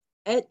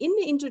in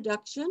the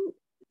introduction,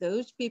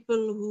 those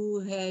people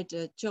who had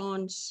a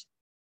chance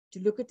to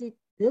look at it,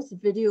 this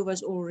video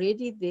was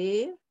already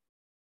there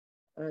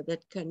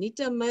that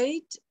Kanita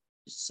made.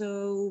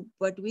 So,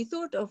 but we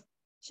thought of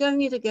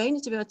showing it again.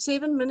 It's about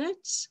 7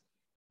 minutes.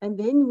 And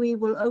then we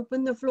will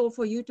open the floor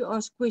for you to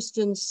ask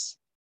questions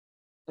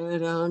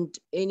around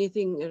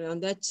anything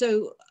around that.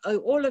 So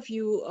all of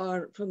you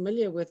are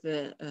familiar with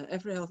the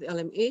AFREhealth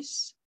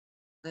LMS.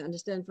 I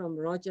understand from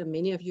Roger,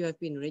 many of you have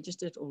been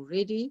registered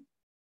already,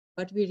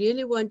 but we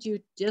really want you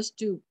just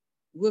to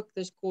work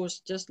this course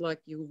just like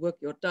you work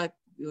your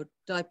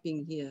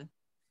typing here.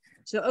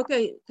 So,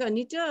 okay,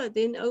 Kanita,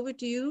 then over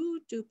to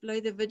you to play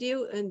the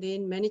video and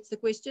then manage the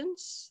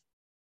questions.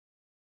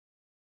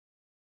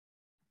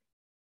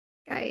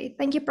 Okay,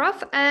 thank you,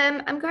 Prof.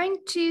 I'm going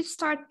to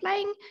start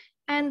playing,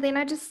 and then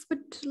I just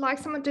would like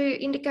someone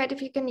to indicate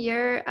if you can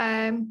hear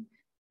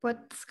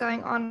what's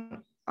going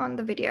on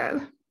the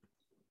video.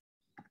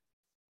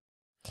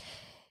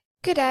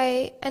 Good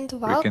day, and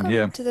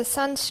welcome to the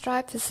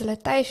SUNSTRIPE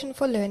Facilitation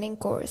for Learning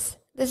course.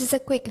 This is a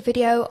quick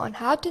video on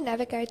how to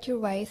navigate your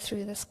way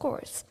through this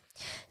course.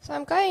 So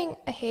I'm going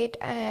ahead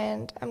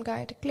and I'm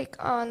going to click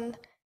on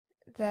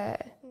the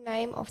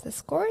name of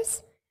this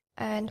course,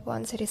 and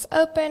once it is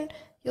open,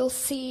 you'll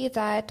see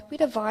that we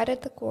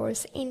divided the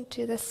course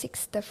into the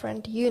 6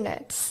 different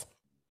units.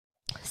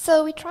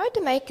 So we tried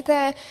to make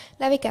the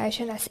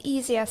navigation as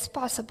easy as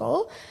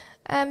possible.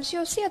 So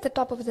you'll see at the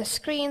top of the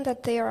screen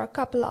that there are a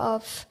couple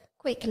of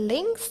quick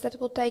links that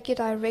will take you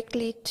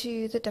directly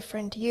to the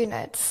different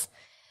units.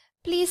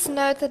 Please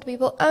note that we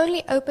will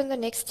only open the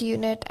next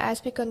unit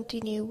as we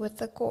continue with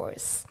the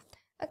course.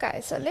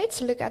 Okay, so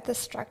let's look at the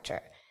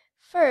structure.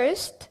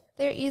 First,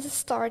 there is a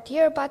Start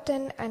Here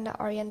button and an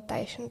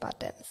Orientation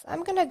button. So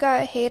I'm going to go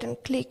ahead and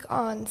click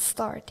on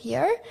Start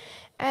Here.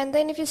 And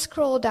then if you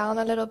scroll down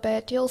a little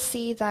bit, you'll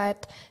see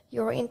that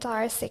your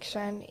entire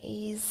section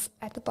is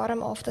at the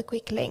bottom of the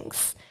quick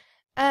links.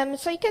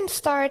 So you can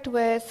start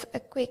with a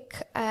quick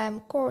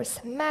course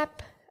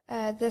map.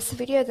 This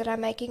video that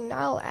I'm making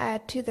now, I'll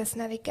add to this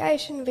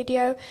navigation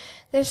video.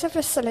 There's a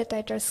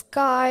facilitator's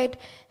guide,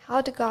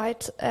 how to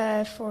guide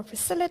for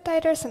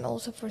facilitators and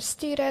also for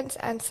students,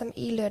 and some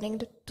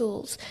e-learning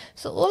tools.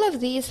 So all of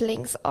these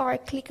links are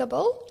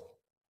clickable.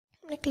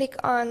 I'm going to click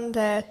on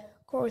the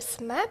course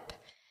map.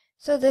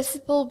 So this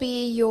will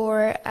be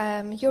your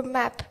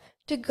map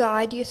to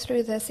guide you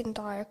through this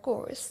entire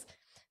course.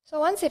 So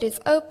once it is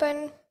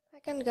open, I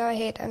can go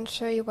ahead and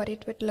show you what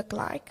it would look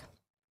like.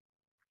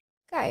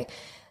 Okay.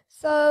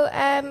 So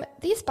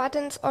these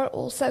buttons are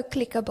also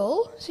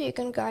clickable, so you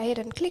can go ahead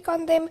and click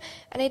on them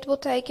and it will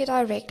take you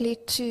directly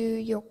to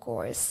your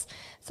course.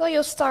 So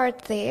you'll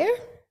start there.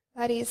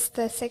 That is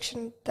the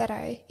section that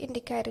I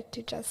indicated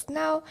to just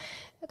now.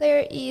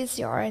 There is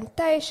your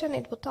orientation.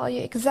 It will tell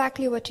you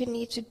exactly what you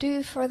need to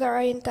do for the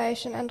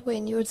orientation and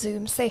when your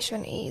Zoom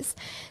session is.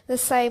 The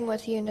same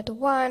with Unit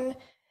 1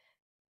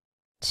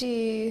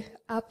 to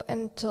up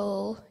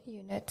until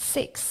Unit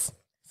 6.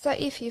 So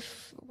if you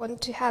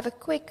want to have a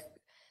quick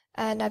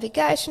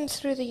navigation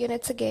through the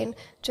units again,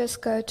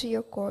 just go to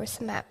your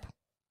course map.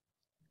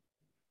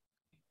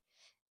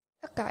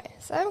 Okay,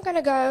 so I'm going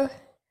to go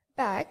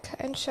back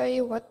and show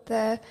you what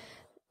the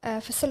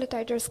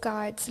facilitators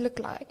guides look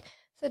like.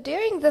 So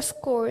during this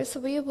course,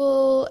 we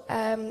will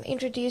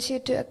introduce you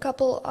to a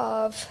couple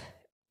of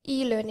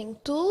e-learning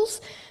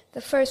tools.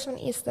 The first one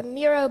is the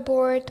Miro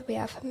board. We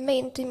have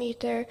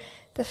Mentimeter,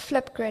 the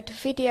Flipgrid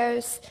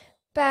videos,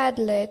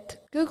 Padlet,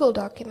 Google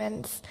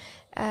Documents,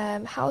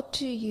 how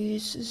to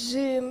use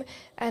Zoom,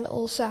 and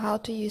also how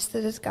to use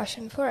the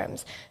discussion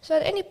forums. So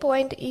at any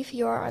point, if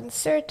you are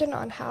uncertain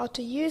on how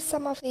to use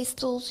some of these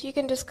tools, you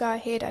can just go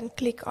ahead and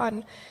click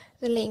on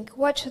the link,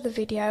 watch the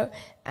video,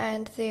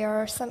 and there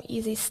are some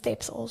easy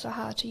steps also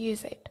how to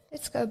use it.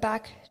 Let's go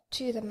back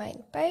to the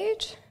main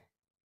page.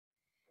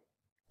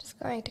 Just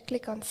going to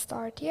click on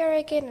Start Here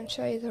again and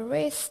show you the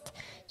rest.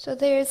 So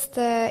there's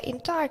the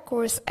entire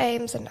course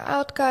aims and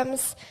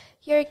outcomes.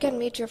 Here you can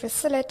meet your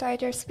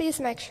facilitators. Please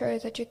make sure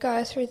that you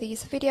go through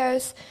these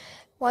videos.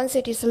 Once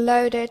it is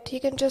loaded, you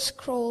can just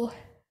scroll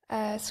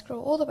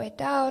all the way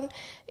down.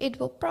 It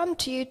will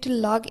prompt you to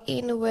log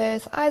in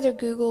with either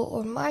Google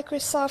or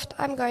Microsoft.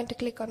 I'm going to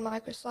click on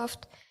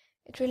Microsoft.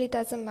 It really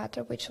doesn't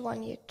matter which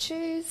one you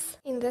choose.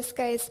 In this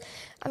case,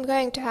 I'm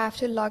going to have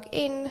to log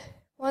in.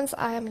 Once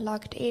I am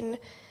logged in,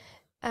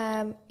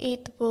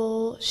 it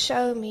will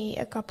show me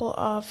a couple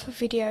of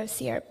videos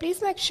here.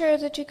 Please make sure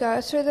that you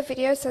go through the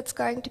videos that's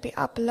going to be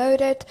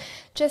uploaded,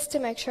 just to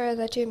make sure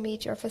that you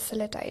meet your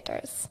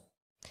facilitators.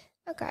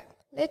 Okay,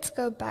 let's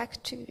go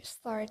back to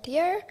Start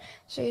Here.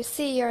 So you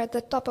see here at the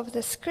top of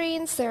the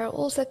screens, there are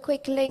also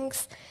quick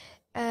links.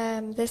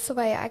 This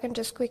way I can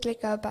just quickly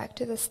go back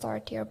to the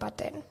Start Here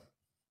button.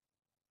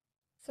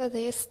 So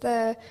there's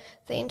the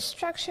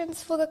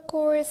instructions for the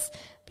course.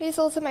 Please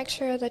also make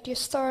sure that you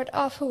start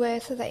off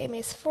with the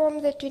MS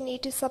form that you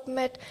need to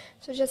submit.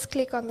 So just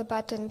click on the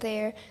button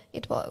there.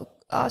 It will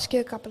ask you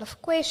a couple of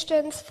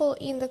questions, fill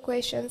in the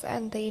questions,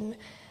 and then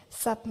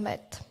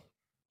submit.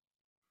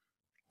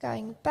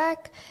 Going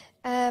back,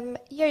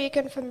 here you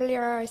can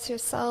familiarize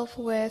yourself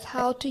with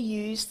how to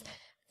use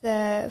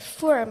the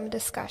forum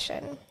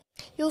discussion.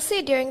 You'll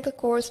see during the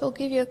course we'll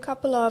give you a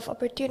couple of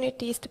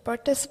opportunities to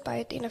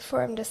participate in a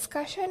forum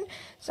discussion.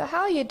 So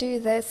how you do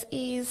this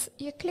is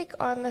you click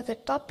on the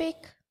topic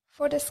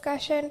for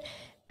discussion.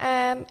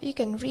 You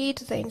can read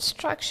the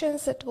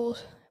instructions that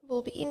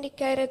will be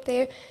indicated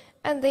there,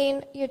 and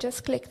then you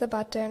just click the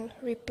button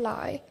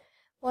Reply.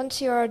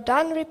 Once you are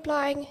done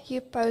replying, you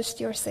post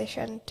your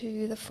session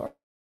to the forum.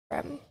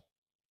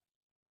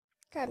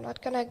 Okay, I'm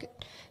not going to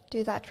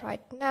do that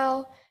right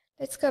now.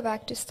 Let's go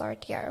back to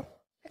Start Here.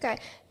 Okay,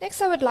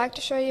 next I would like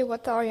to show you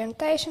what the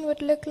orientation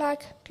would look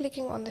like.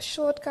 Clicking on the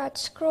shortcut,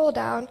 scroll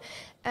down,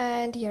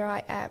 and here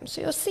I am.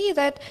 So you'll see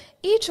that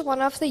each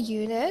one of the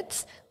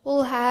units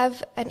will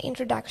have an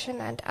introduction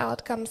and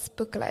outcomes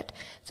booklet.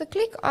 So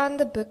click on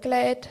the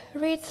booklet,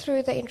 read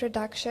through the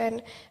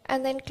introduction,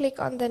 and then click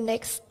on the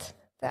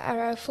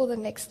arrow for the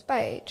next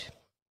page.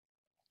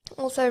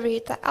 Also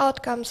read the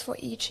outcomes for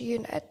each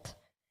unit.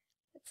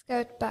 Let's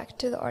go back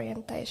to the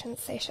orientation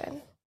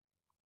session.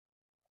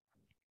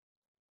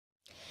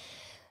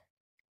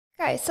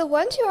 Okay, so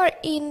once you are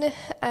in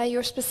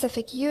your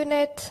specific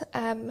unit,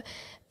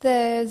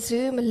 the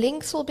Zoom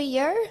links will be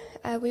here.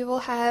 We will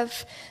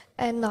have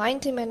a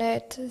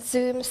 90-minute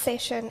Zoom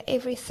session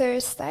every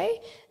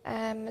Thursday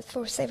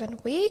for 7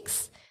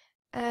 weeks.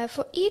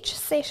 For each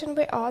session,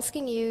 we're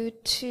asking you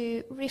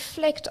to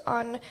reflect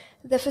on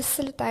the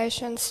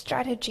facilitation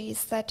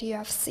strategies that you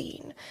have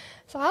seen.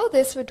 So how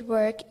this would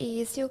work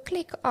is you'll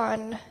click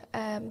on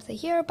the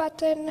Here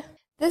button.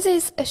 This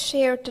is a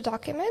shared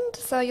document,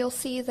 so you'll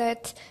see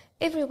that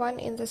everyone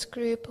in this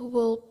group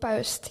will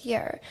post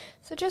here.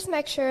 So just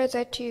make sure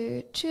that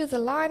you choose a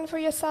line for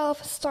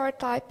yourself, start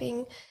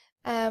typing,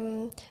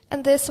 and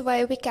this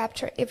way we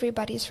capture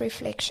everybody's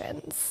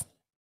reflections.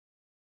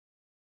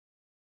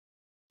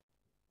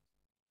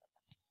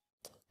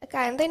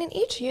 Okay, and then in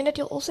each unit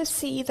you'll also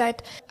see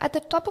that at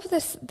the top of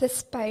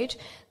this page,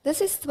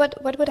 this is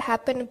what would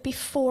happen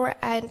before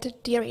and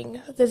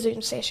during the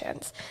Zoom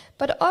sessions.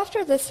 But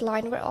after this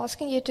line, we're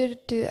asking you to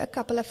do a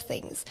couple of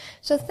things.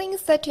 So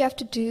things that you have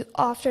to do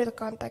after the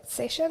contact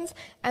sessions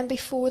and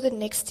before the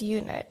next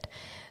unit.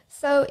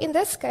 So in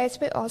this case,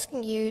 we're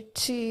asking you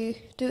to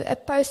do a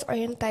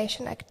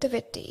post-orientation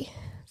activity.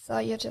 So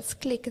you just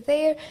click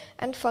there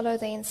and follow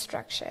the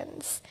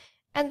instructions.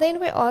 And then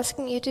we're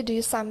asking you to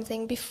do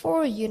something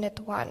before Unit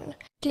 1.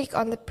 Click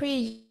on the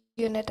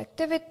pre-unit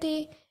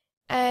activity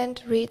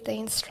and read the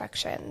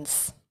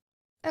instructions.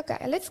 Okay,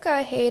 let's go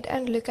ahead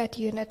and look at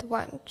Unit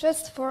 1,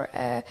 just for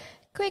a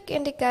quick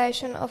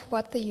indication of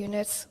what the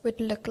units would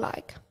look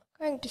like.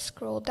 I'm going to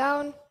scroll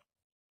down.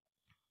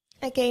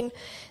 Again,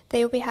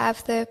 there we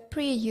have the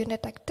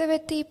pre-unit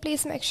activity.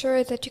 Please make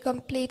sure that you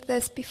complete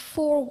this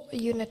before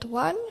Unit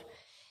 1.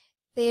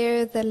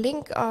 There the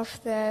link of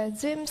the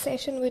Zoom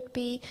session would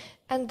be,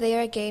 and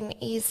there again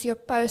is your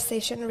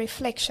post-session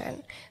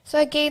reflection. So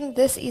again,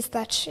 this is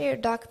that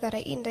shared doc that I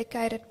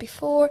indicated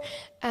before,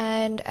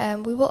 and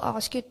we will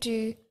ask you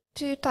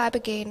to type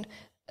again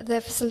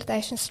the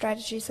facilitation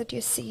strategies that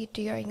you see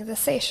during the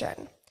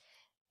session.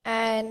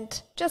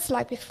 And just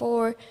like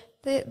before,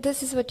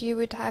 this is what you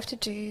would have to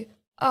do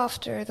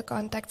after the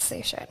contact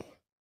session.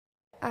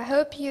 I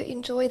hope you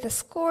enjoy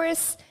this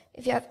course.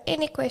 If you have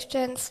any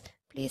questions,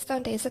 please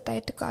don't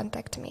hesitate to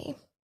contact me.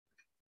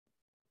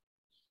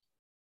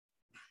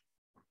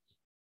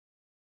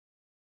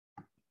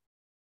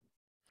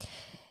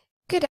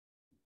 Good.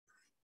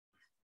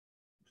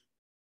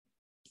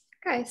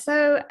 Okay,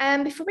 so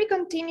before we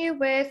continue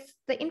with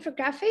the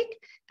infographic,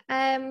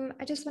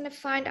 I just want to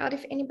find out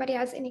if anybody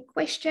has any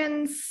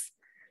questions.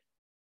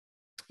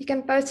 You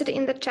can post it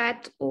in the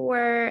chat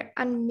or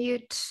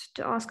unmute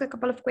to ask a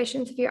couple of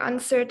questions if you're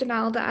uncertain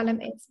how the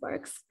LMS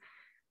works.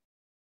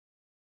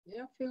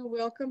 Yeah, feel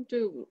welcome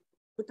to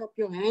put up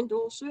your hand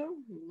also.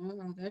 You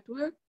know how that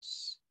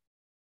works.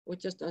 Or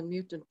just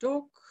unmute and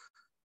talk.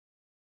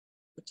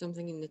 Put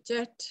something in the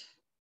chat.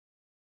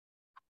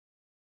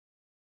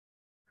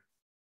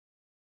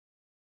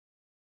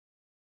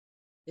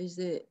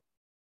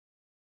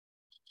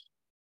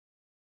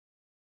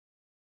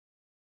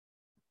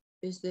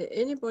 Is there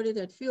anybody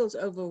that feels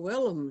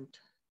overwhelmed?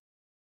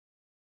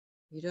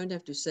 You don't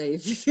have to say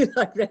if you feel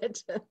like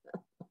that.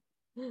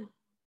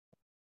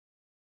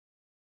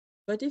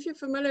 But if you're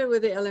familiar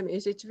with the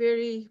LMS, it's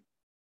very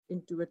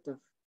intuitive,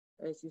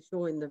 as you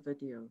saw in the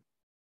video.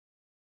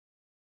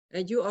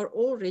 And you are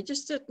all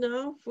registered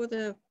now for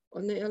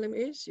on the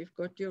LMS. You've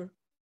got your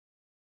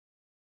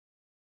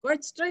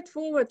quite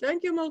straightforward.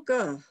 Thank you,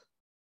 Malka.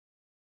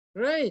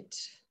 Great.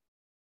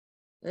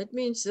 That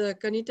means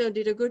Kanita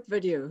did a good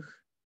video.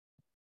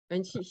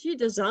 And she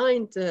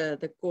designed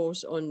the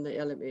course on the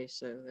LMS.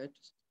 So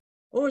that's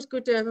always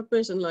good to have a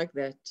person like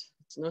that.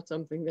 It's not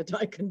something that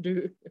I can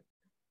do.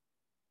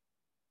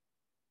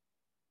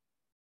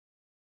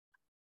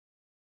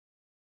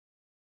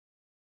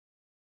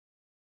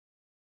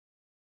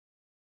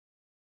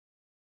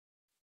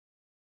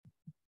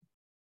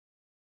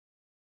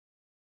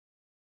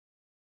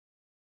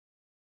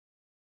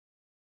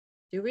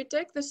 Do we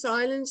take the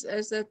silence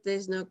as that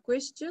there's no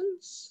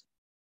questions?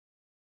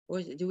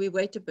 Or do we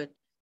wait a bit?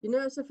 You know,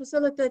 as a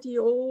facilitator,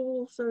 you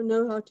also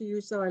know how to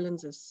use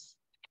silences.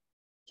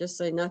 Just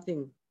say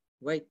nothing,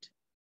 wait.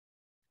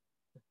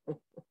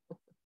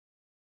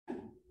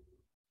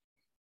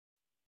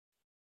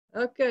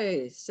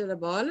 Okay,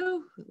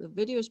 Silabalo, the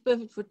video is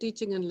perfect for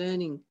teaching and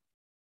learning.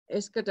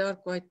 Eskadar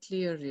quite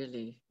clear,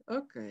 really.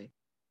 Okay.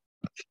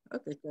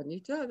 Okay,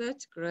 Kanita,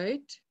 that's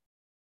great.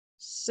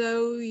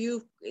 So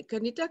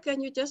Kanita,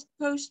 can you just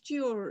post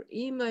your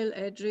email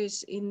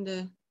address in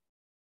the...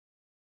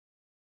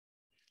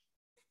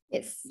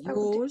 Yes.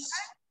 Yours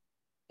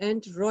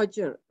and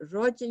Roger.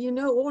 Roger,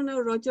 all know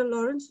Roger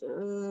Lawrence.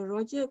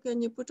 Roger,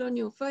 can you put on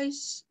your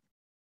face?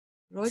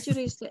 Roger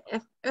is the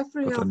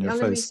AFREhealth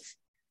LMS.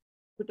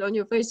 Put on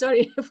your face.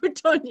 Sorry,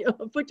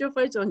 put your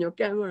face on your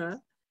camera.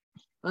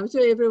 I'm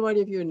sure everybody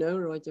of you know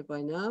Roger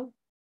by now.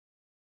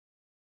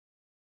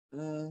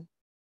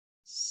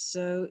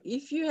 So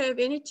if you have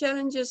any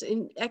challenges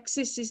in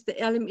accessing the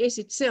LMS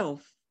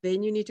itself,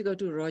 then you need to go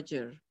to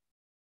Roger.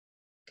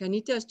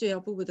 Kanita has to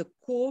help you with the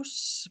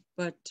course,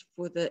 but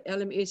for the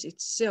LMS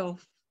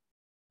itself,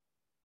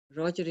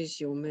 Roger is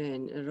your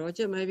man. And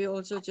Roger, maybe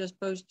also just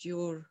post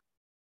your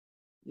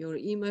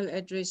email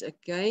address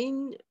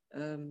again.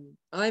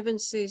 Ivan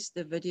says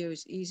the video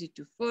is easy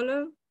to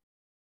follow.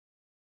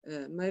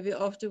 Maybe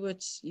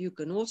afterwards you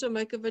can also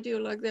make a video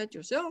like that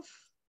yourself.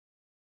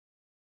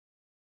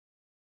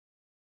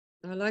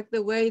 I like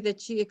the way that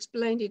she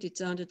explained it. It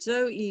sounded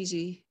so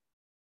easy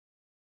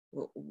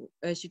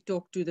as you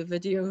talked to the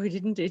video,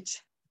 didn't it?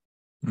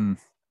 Mm.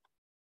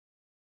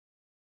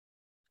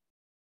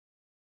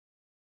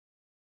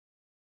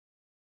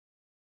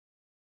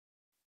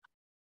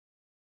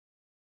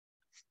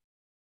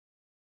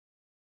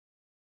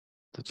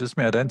 So just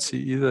me, I don't see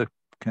either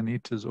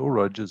Kanita's or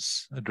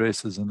Roger's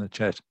addresses in the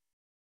chat.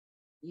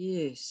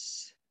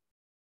 Yes.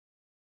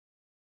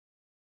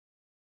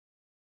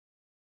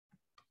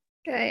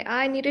 Okay,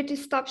 I needed to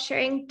stop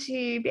sharing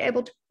to be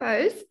able to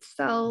post,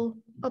 so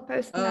I'll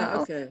post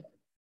now. Okay.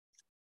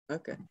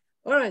 Okay.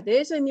 All right,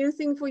 there's a new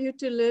thing for you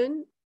to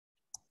learn.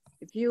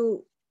 If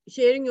you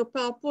sharing your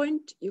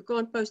PowerPoint, you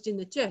can't post in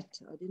the chat.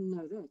 I didn't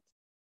know that.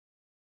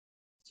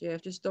 So you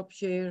have to stop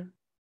share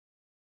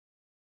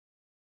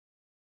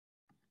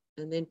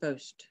and then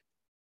post.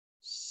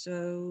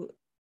 So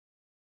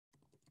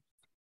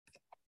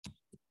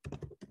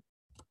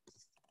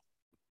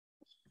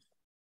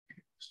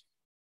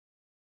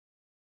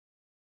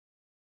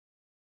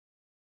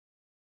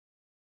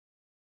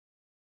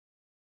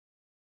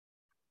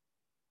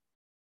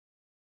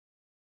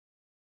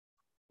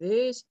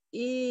there's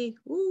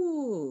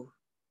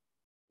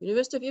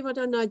University of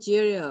Ibadan,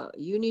 Nigeria.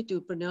 You need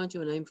to pronounce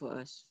your name for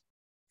us.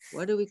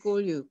 What do we call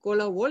you?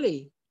 Kola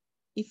Wally.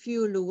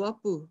 Ifiu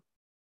Luwapu.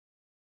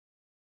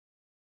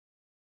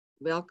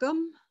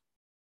 Welcome.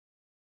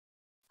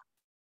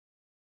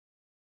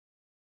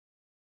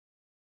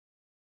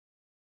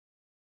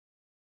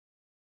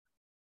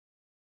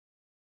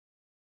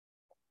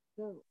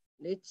 So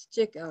let's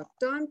check our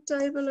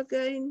timetable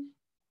again.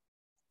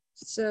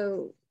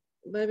 So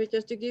maybe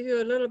just to give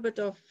you a little bit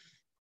of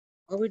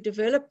how we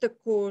developed the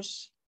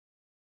course.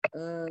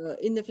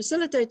 in the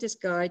facilitator's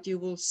guide, you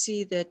will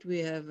see that we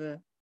have a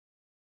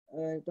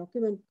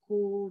document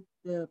called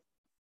the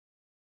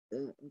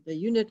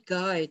unit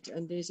guide,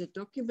 and there's a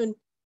document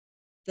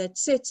that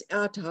sets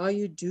out how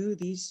you do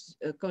these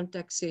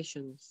contact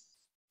sessions.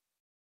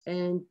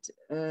 And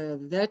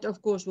that,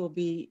 of course, will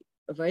be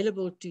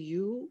available to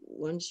you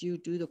once you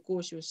do the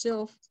course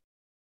yourself.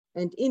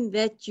 And in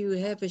that, you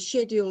have a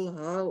schedule,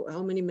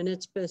 how many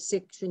minutes per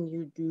section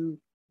you do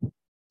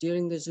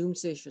during the Zoom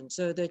session,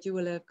 so that you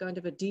will have kind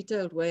of a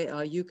detailed way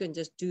how you can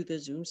just do the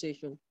Zoom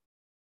session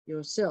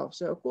yourself.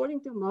 So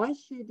according to my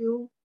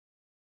schedule,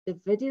 the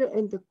video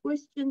and the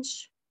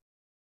questions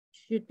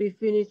should be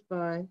finished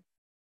by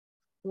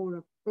 4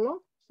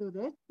 o'clock. So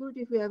that's good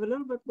if we have a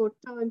little bit more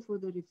time for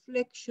the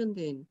reflection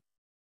then.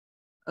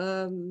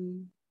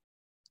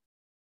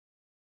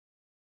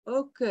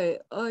 Okay,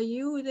 are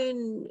you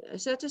then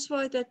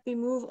satisfied that we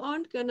move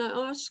on? Can I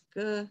ask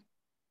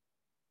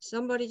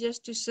somebody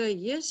just to say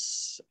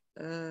yes?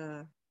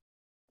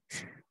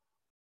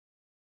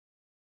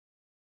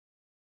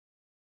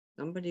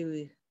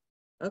 Somebody,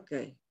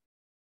 okay,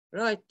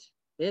 right.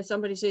 There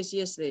somebody says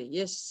yes there.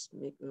 Yes,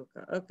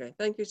 okay,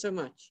 thank you so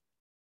much.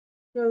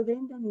 So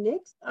then the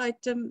next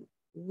item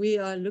we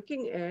are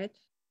looking at,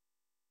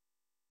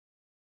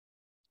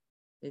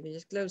 let me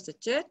just close the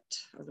chat,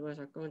 otherwise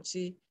I can't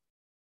see.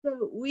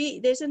 So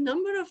there's a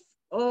number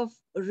of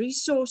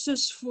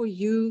resources for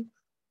you,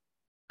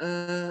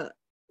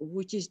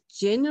 which is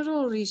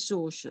general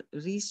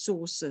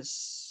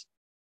resources.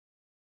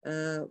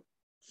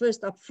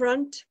 First up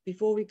front,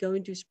 before we go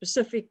into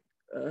specific,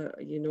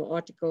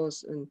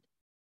 articles and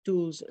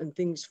tools and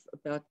things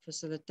about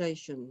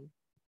facilitation.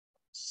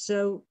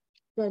 So,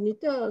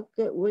 Kanita,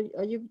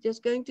 are you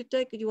just going to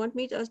do you want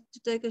me to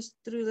take us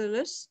through the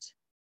list?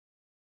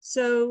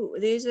 So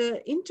there's an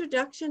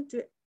introduction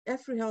to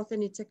AFREhealth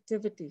and its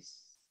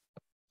activities.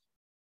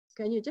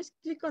 Can you just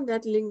click on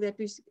that link?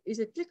 Is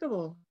it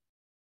clickable?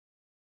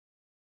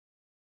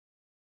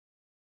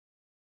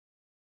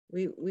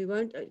 We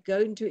won't go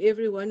into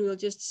everyone, we'll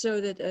just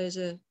show that as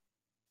a,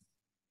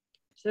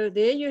 so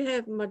there you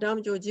have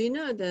Madame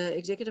Georgina, the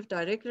Executive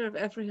Director of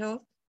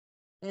AFREhealth,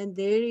 and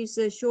there is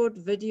a short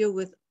video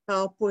with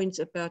PowerPoints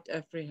about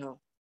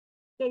AFREhealth.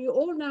 So you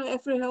all know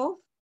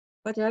AFREhealth,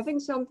 but having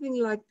something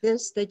like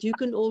this that you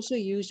can also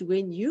use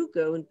when you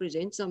go and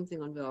present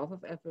something on behalf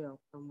of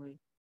AFREhealth somewhere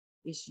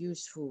is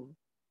useful.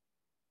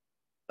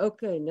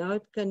 Okay,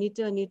 now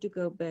Kanita, I need to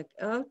go back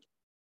out.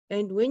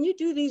 And when you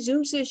do these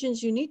Zoom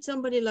sessions, you need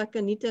somebody like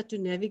Kanita to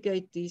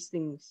navigate these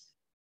things.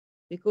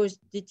 Because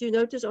did you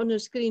notice on her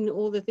screen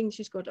all the things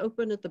she's got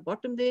open at the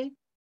bottom there?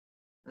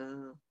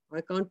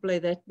 I can't play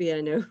that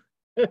piano.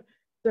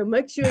 So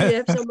make sure you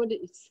have somebody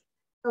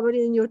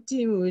in your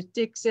team who is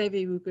tech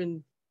savvy who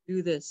can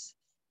do this.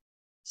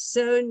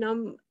 So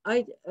number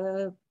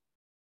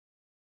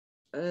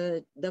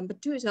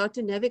 2 is how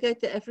to navigate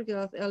the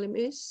AFREhealth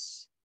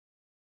LMS.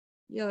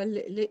 Yeah,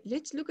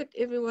 let's look at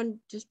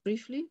everyone just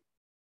briefly.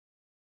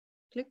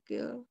 Click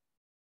here.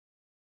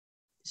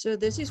 So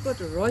this is what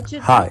Roger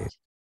did.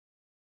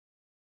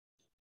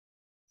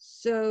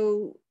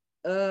 So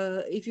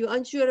if you're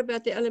unsure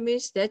about the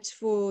LMS, that's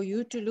for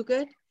you to look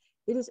at.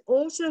 It is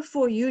also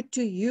for you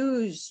to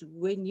use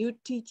when you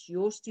teach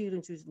your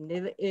students who's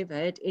never ever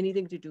had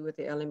anything to do with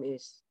the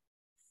LMS.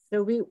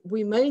 So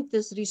we made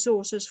these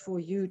resources for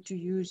you to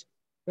use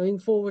going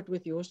forward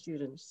with your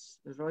students.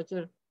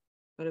 Roger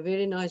got a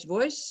very nice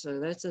voice, so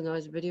that's a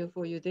nice video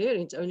for you there.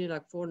 It's only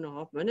like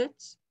 4.5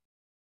 minutes.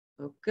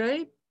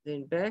 Okay,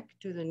 then back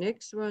to the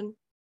next one.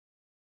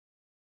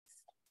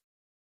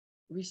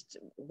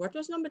 What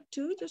was number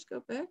 2? Just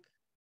go back.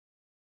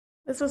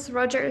 This was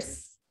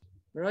Roger's.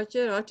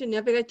 Roger, how to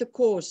navigate the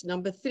course.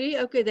 Number 3,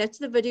 okay, that's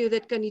the video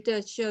that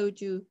Kanita showed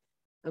you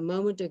a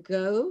moment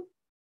ago.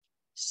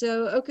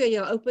 So, okay,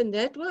 yeah, open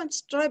that one.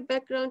 Stripe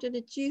background and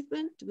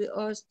achievement. We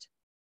asked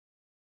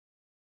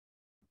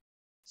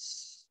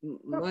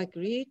Mike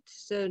Reed.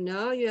 So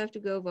now you have to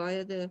go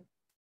via the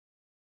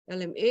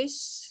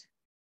LMS,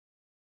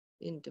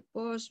 enter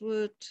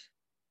password.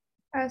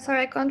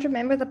 Sorry, I can't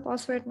remember the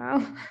password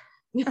now.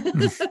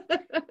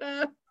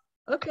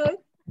 Okay,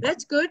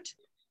 that's good.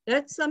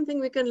 That's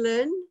something we can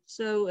learn.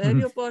 So have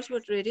your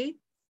password ready.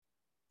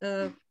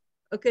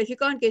 Okay, if you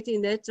can't get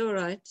in, that's all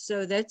right.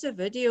 So that's a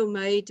video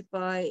made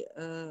by,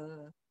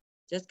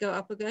 just go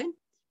up again.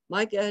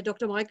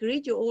 Dr. Mike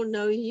Reed, you all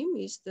know him.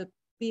 He's the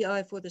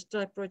PI for the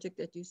STRIPE project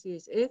at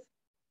UCSF.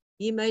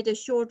 He made a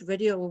short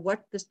video of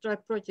what the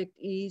STRIPE project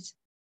is,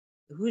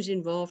 who's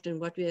involved and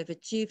what we have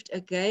achieved.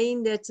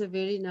 Again, that's a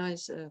very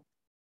nice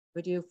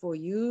video for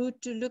you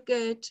to look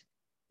at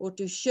or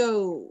to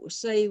show,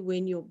 say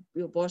when your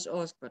boss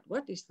asks, but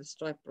what is the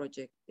STRIPE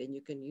project? Then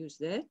you can use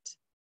that.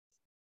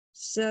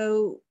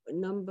 So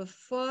number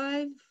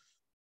 5,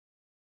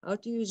 how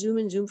to use Zoom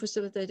and Zoom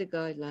facilitator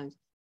guidelines.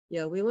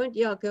 Yeah, we won't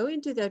go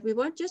into that. We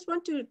just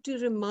want to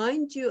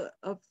remind you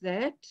of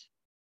that.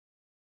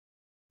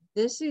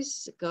 This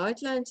is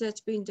guidelines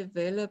that's been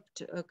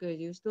developed. Okay,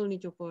 you still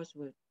need your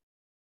password.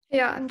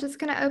 Yeah, I'm just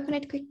going to open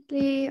it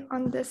quickly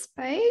on this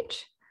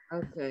page.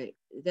 Okay,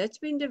 that's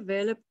been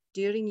developed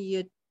during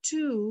year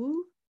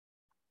 2.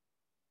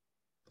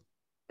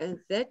 And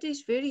that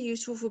is very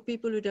useful for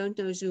people who don't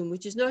know Zoom,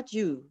 which is not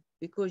you,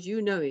 because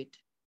you know it.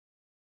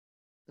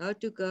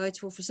 How-to guides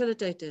for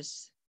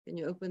facilitators. Can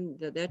you open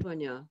that one,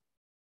 yeah?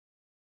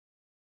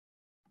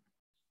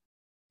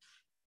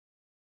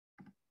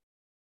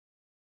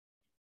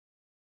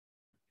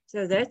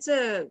 So that's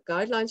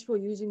guidelines for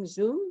using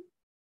Zoom.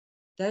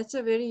 That's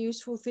a very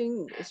useful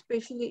thing,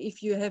 especially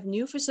if you have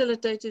new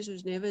facilitators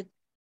who's never.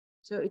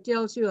 So it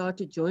tells you how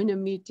to join a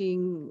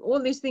meeting, all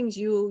these things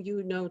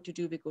you know to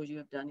do because you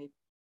have done it.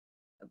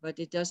 But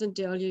it doesn't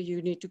tell you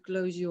you need to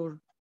close your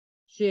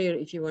share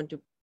if you want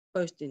to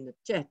post in the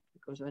chat,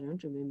 because I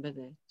don't remember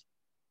that.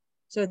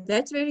 So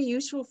that's very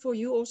useful for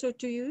you also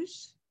to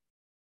use.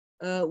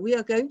 We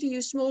are going to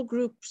use small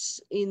groups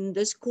in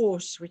this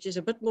course, which is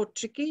a bit more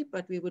tricky,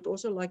 but we would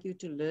also like you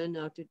to learn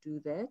how to do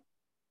that.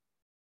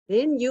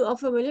 Then you are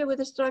familiar with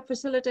the STRIPE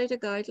facilitator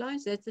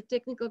guidelines. That's the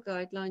technical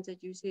guidelines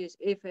that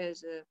UCSF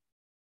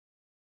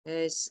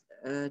has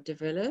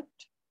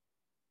developed.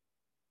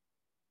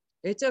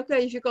 It's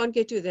okay if you can't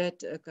get to that,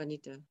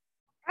 Kanita.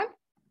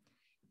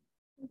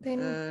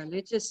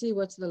 Let's just see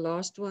what's the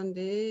last one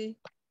there.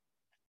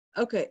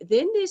 Okay,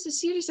 then there's a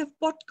series of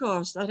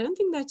podcasts. I don't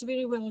think that's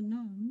very well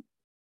known.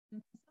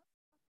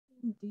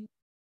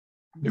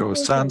 Your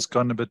sound's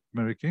gone a bit,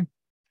 Marietjie.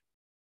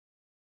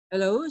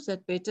 Hello, is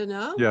that better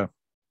now? Yeah.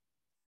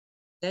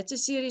 That's a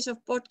series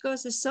of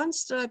podcasts. The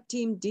SUNSTRIPE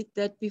team did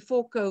that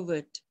before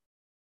COVID.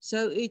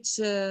 So it's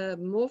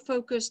more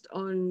focused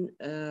on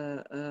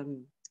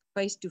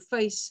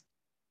face-to-face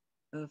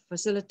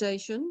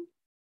facilitation.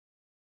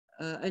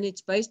 And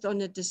it's based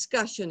on a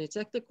discussion. It's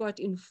actually quite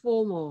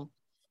informal.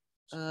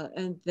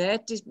 And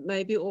that is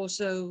maybe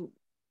also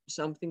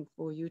something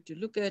for you to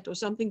look at or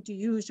something to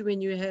use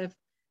when you have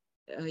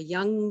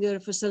younger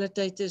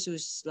facilitators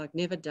who's like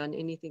never done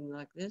anything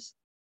like this.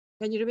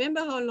 Can you remember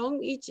how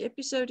long each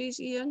episode is,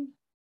 Ian?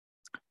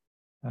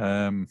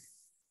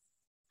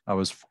 I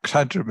was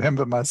trying to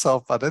remember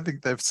myself. I don't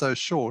think they're so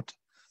short.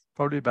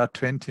 Probably about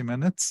 20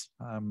 minutes.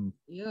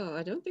 Yeah,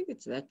 I don't think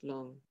it's that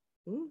long.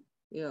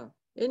 Yeah.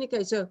 Any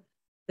case, so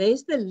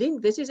there's the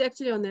link. This is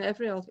actually on the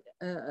AFREhealth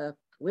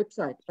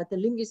website, but the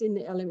link is in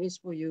the LMS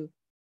for you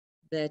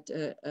that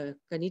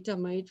Kanita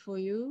made for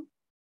you.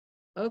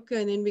 Okay,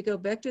 and then we go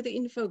back to the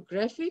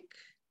infographic.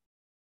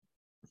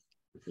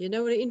 You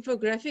know what an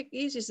infographic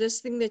is? Is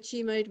this thing that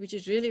she made, which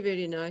is really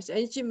very nice.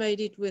 And she made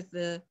it with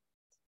the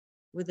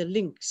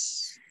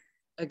links.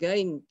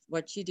 Again,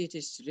 what she did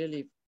is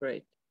really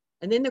great.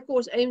 And then the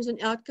course aims and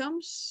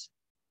outcomes.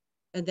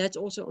 And that's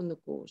also on the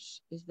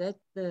course. Is that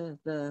the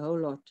whole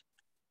lot?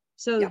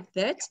 So yeah.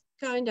 That's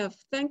kind of,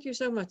 thank you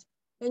so much.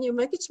 Can you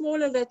make it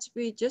smaller that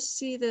we just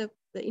see the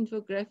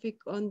infographic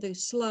on the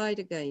slide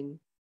again?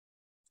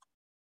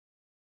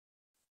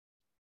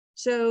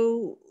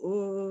 So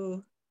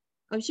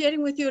I'm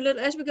sharing with you a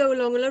little, as we go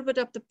along, a little bit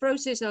of the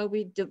process, how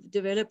we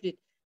developed it.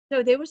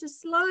 So there was a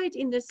slide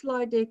in the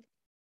slide deck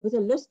with a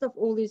list of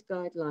all these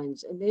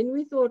guidelines. And then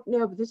we thought,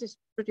 no, but this is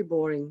pretty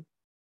boring.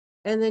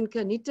 And then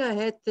Kanita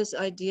had this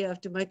idea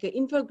of to make an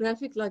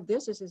infographic like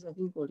this. This is, I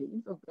think, called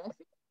an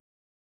infographic.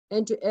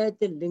 And to add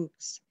the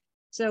links.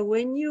 So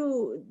when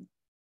you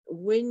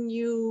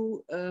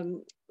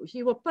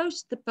she will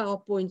post the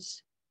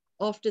PowerPoints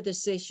after the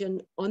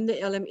session on the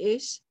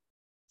LMS.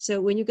 So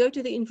when you go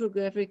to the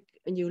infographic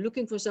and you're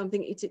looking for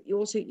something, it's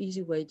also an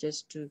easy way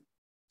just to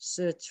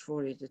search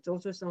for it. It's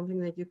also something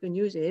that you can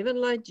use.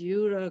 Heavenlight,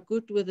 you are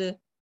good with the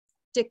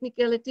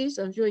technicalities.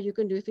 I'm sure you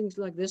can do things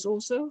like this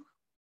also.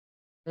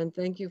 And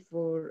thank you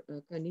for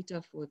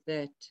Kanita for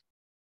that.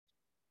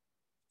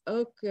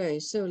 Okay,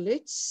 so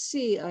let's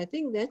see. I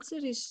think that's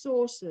the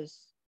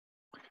resources.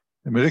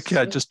 Marietjie,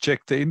 I just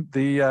checked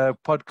the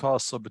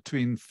podcasts are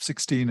between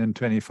 16 and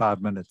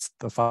 25 minutes,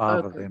 the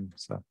 5 of them.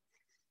 So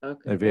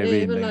okay, they're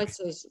very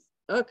lengthy.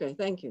 Okay,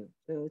 thank you.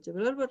 So it's a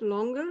little bit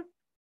longer.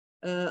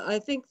 I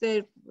think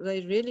they're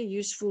really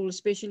useful,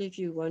 especially if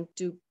you want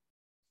to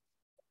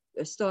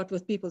start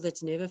with people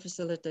that's never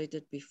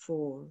facilitated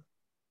before.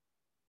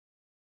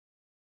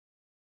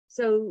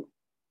 So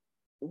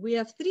we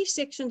have 3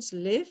 sections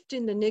left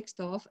in the next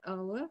half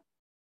hour.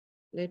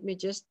 Let me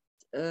just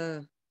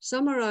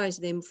summarize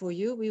them for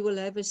you. We will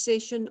have a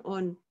session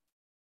on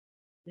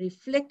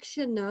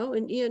reflection now.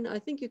 And Ian, I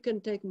think you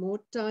can take more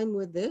time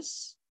with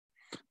this.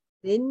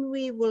 Then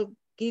we will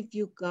give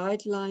you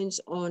guidelines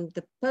on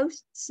the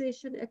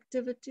post-session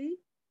activity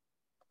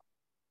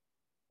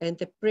and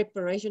the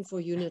preparation for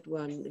Unit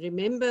 1.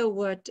 Remember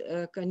what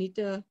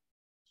Kanita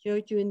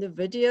showed you in the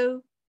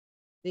video.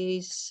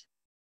 There's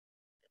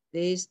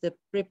the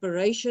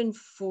preparation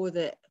for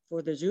the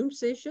Zoom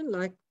session,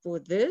 like for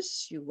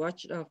this. You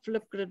watched our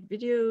Flipgrid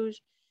videos,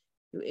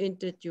 you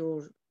entered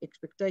your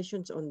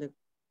expectations on the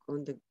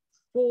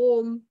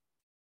form.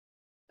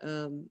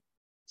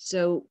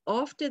 So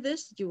after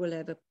this, you will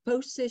have a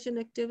post-session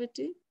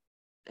activity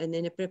and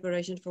then a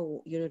preparation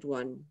for Unit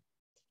 1.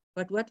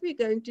 But what we're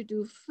going to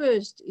do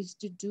first is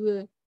to do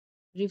a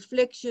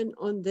reflection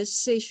on this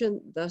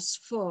session thus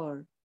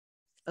far.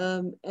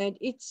 And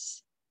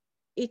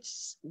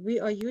we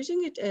are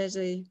using it as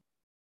a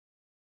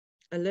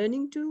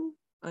learning tool.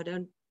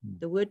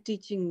 The word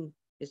teaching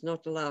is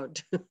not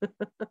allowed.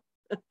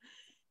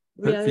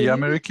 Yeah,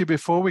 Marietjie,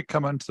 before we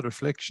come on to the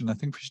reflection, I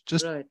think we should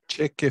just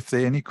check if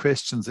there are any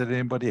questions that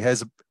anybody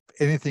has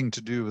anything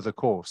to do with the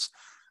course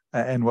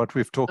and what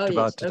we've talked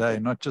about today,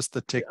 not just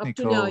the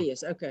technical up to now,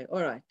 yes. Okay,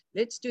 all right.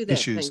 Let's do that.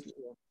 Issues. Thank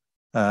you.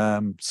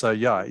 So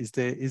yeah, is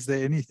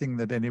there anything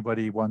that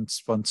anybody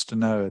wants to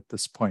know at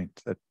this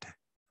point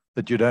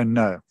that you don't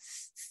know?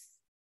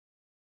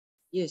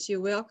 Yes, you're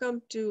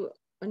welcome to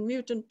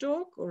unmute and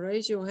talk, or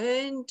raise your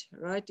hand,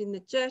 write in the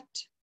chat,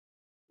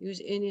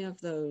 use any of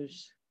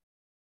those.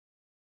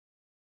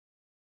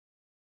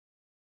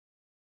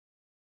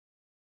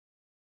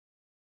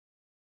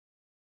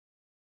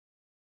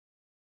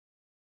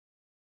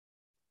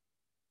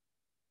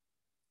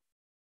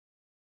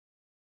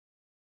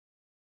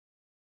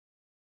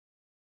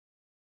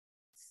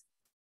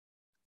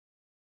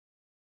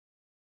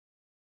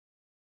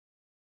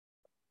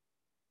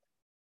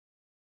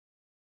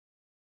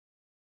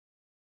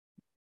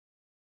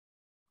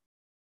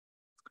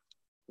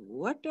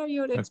 What are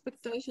your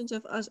expectations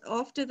of us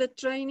after the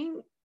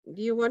training?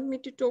 Do you want me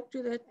to talk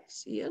to that,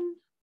 Ian?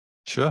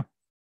 Sure.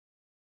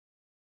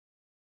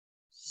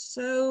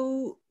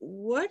 So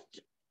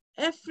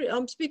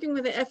I'm speaking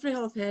with the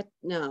AFREhealth hat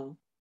now.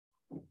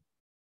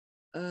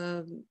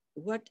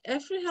 What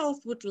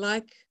AFREhealth would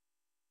like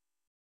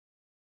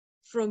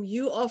from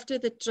you after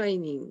the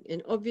training,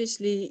 and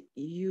obviously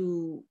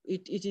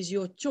it is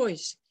your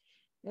choice.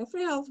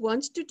 AFREhealth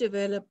wants to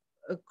develop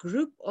a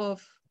group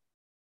of,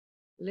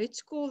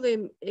 let's call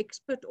them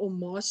expert or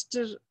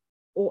master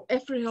or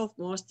AFREhealth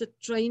master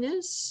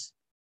trainers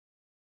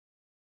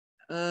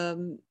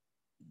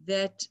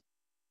that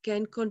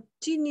can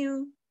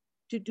continue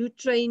to do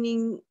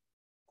training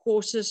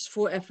courses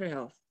for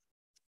AFREhealth.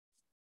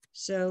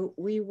 So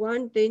we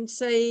want then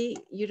say,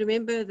 you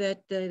remember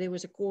that there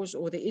was a course,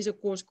 or there is a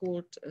course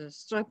called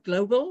STRIPE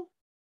Global,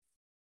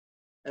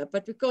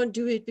 but we can't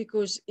do it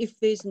because if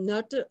there's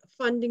not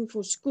funding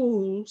for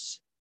schools,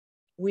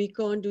 we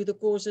can't do the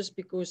courses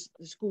because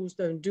the schools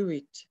don't do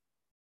it.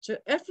 So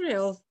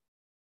AFREhealth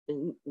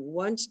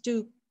wants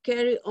to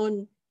carry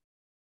on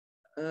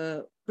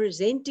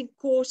presenting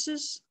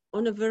courses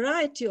on a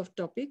variety of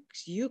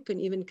topics. You can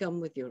even come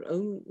with your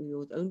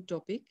own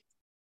topic,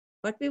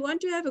 but we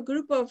want to have a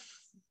group of,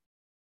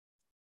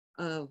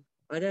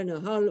 I don't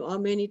know how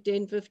many,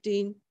 10,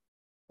 15,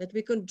 that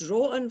we can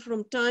draw on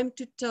from time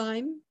to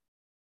time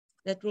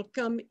that will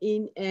come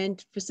in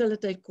and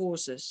facilitate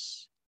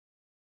courses.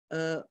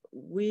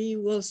 We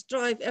will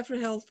strive,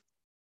 AFREhealth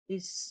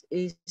is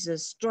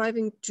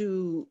striving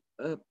to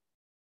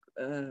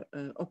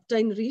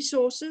obtain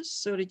resources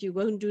so that you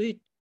won't do it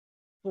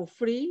for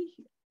free.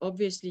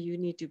 Obviously, you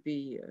need to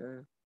be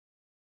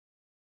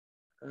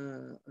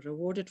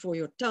rewarded for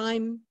your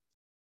time.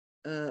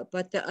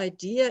 But the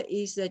idea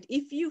is that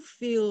if you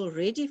feel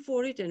ready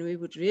for it, and we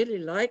would really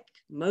like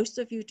most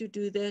of you to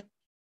do that,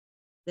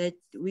 that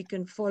we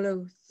can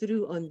follow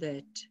through on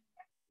that.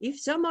 If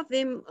some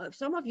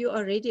of you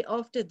are ready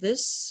after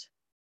this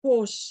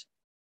course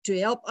to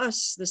help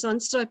us, the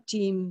SUNSTRIPE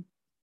team,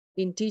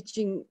 in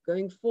teaching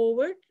going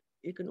forward,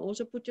 you can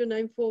also put your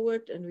name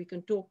forward and we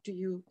can talk to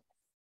you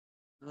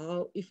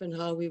if and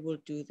how we will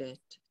do that.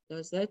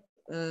 Does that,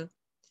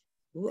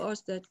 who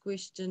asked that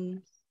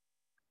question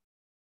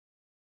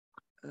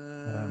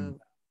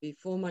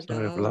before my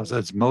sorry,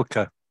 that's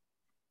Milka.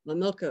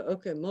 Milka,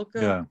 okay,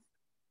 Milka. Yeah.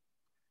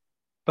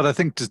 But I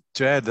think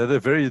to add that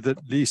at the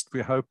least,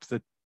 we hope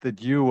that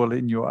you will,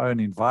 in your own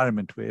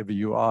environment, wherever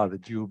you are,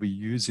 that you will be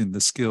using the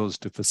skills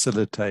to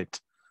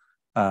facilitate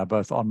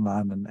both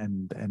online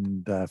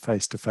and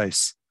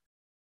face-to-face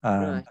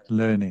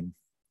learning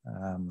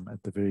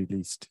at the very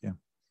least. Yeah.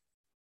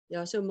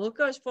 Yeah, so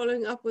Milka is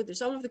following up with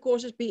some of the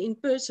courses be in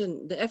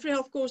person. The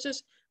AFREhealth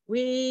courses,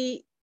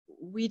 we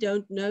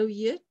don't know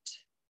yet.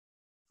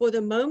 For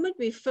the moment,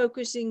 we're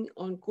focusing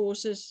on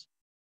courses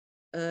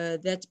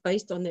that's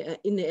based on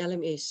in the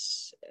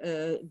LMS,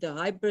 the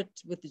hybrid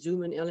with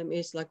Zoom and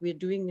LMS like we're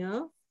doing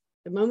now.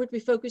 The moment we're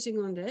focusing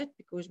on that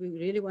because we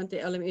really want the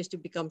LMS to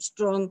become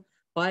strong,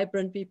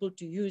 vibrant, people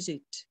to use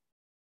it.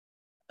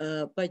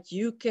 But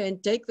you can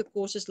take the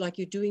courses like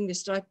you're doing the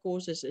STRIPE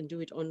courses and do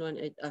it online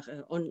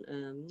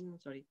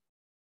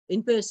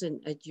in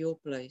person at your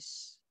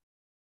place.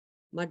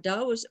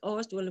 Madao was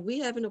asked, will we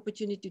have an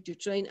opportunity to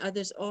train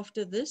others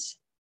after this?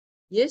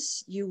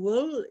 Yes, you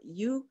will.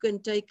 You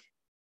can take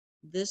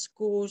this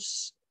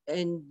course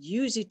and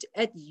use it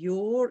at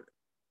your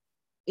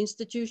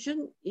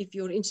institution, if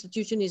your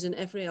institution is an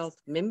AFREhealth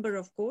member,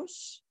 of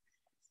course.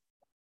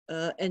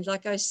 And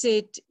like I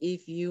said,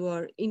 if you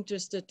are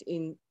interested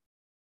in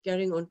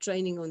carrying on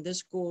training on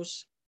this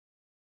course,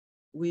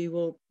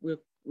 we'll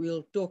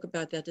talk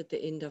about that at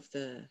the end of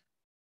the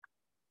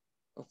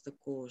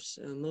course.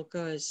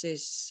 Milka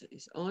says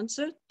is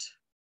answered.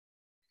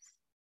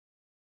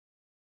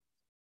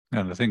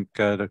 And I think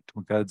Dr.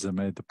 Mugadza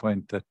made the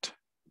point that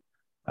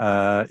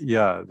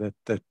yeah,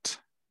 that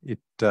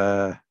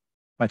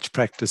much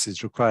practice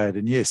is required.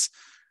 And yes,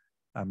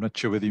 I'm not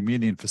sure whether you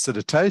mean in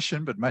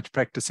facilitation, but much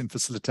practice in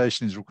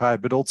facilitation is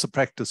required, but also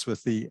practice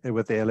with the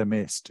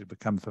LMS to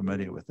become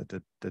familiar with it.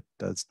 It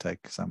does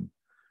take some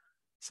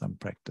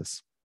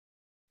practice.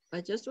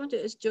 I just wonder,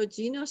 is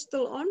Georgina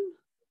still on?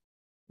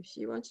 If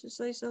she wants to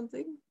say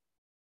something?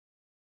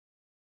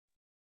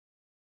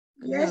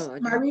 Yes, no,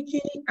 Marietjie,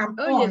 I'm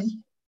on. Yes.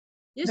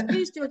 Yes,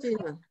 please,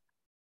 Georgina.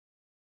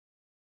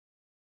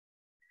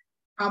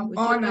 I'm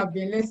on, I've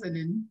been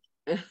listening.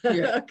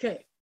 Yeah.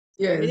 Okay.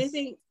 Yes.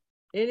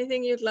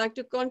 Anything you'd like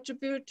to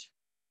contribute?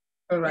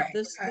 All right. At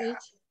this stage?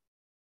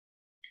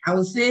 I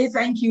will say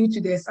thank you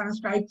to the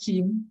SUNSTRIPE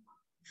team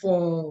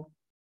for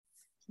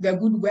the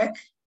good work,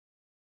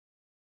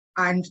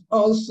 and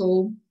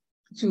also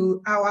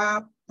to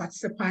our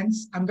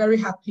participants. I'm very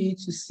happy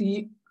to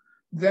see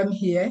them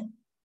here.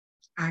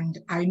 And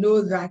I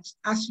know that,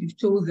 as you've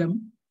told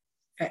them,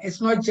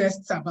 it's not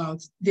just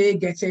about they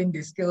getting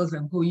the skills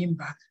and going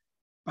back,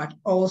 but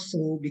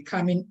also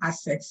becoming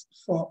assets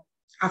for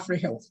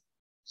AFREhealth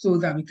so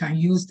that we can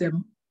use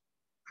them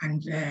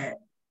and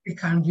we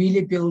can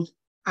really build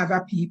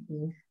other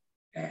people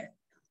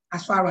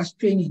as far as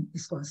training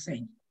is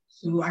concerned.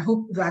 So I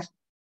hope that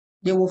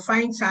they will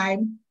find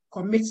time,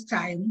 commit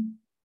time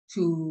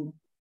to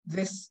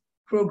this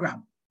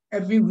program.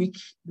 Every week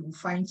they will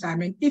find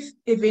time. And if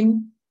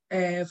even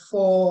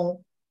for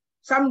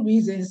some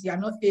reasons they are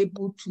not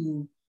able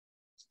to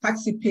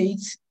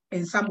participate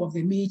in some of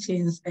the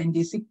meetings and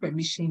they seek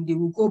permission, they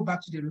will go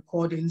back to the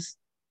recordings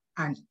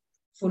and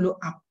follow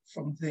up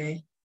from there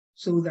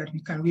so that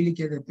we can really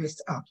get the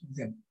best out of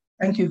them.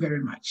 Thank you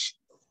very much.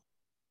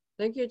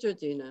 Thank you,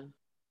 Georgina.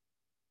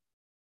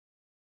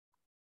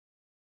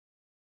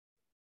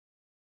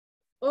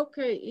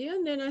 Okay,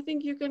 Ian, then I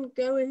think you can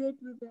go ahead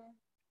with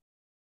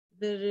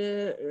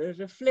the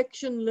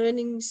reflection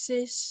learning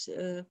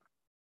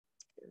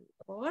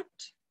part.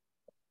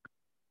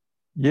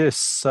 Yes,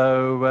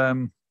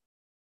 so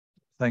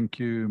thank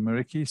you,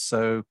 Marietjie.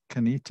 So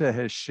Kanita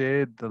has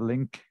shared the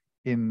link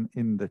in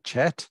the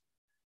chat.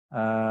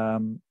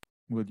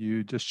 Will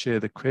you just share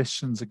the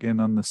questions again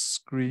on the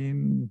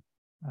screen,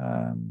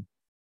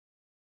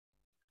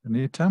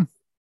 Kanita?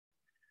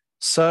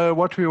 So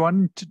what we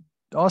want to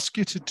ask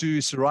you to do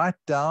is write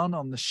down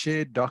on the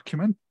shared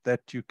document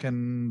that you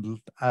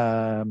can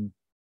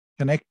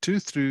connect to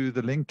through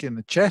the link in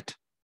the chat.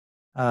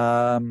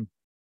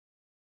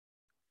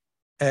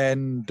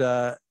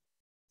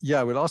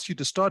 Yeah, we'll ask you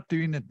to start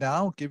doing it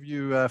now. Give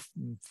you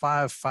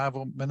 5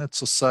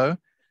 minutes or so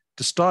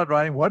to start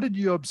writing. What did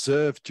you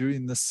observe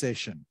during this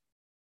session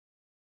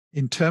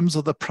in terms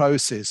of the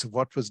process of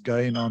what was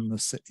going on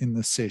in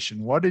the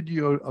session? What did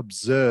you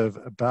observe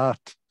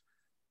about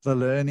the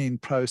learning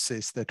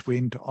process that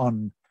went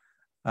on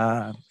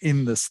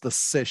in this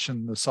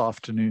session this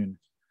afternoon?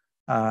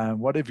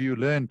 What have you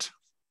learned,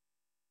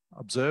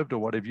 observed, or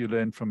what have you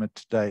learned from it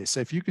today?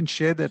 So if you can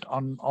share that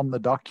on the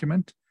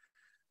document,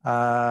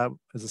 as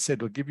I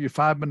said, we'll give you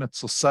 5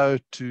 minutes or so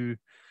to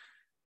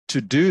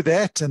do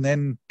that, and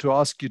then to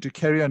ask you to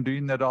carry on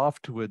doing that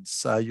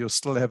afterwards. You'll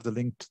still have the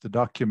link to the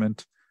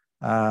document.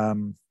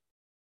 Have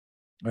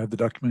the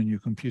document on your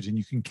computer, and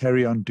you can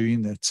carry on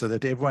doing that so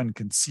that everyone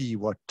can see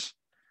what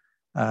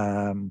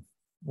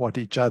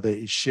each other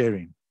is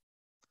sharing.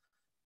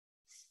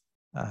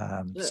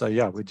 So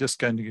yeah, we're just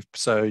going to,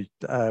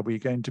 we're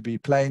going to be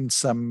playing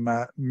some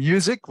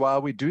music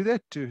while we do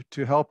that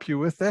to help you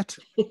with that.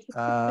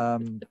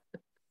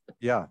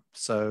 Yeah,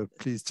 so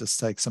please just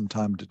take some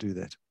time to do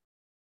that.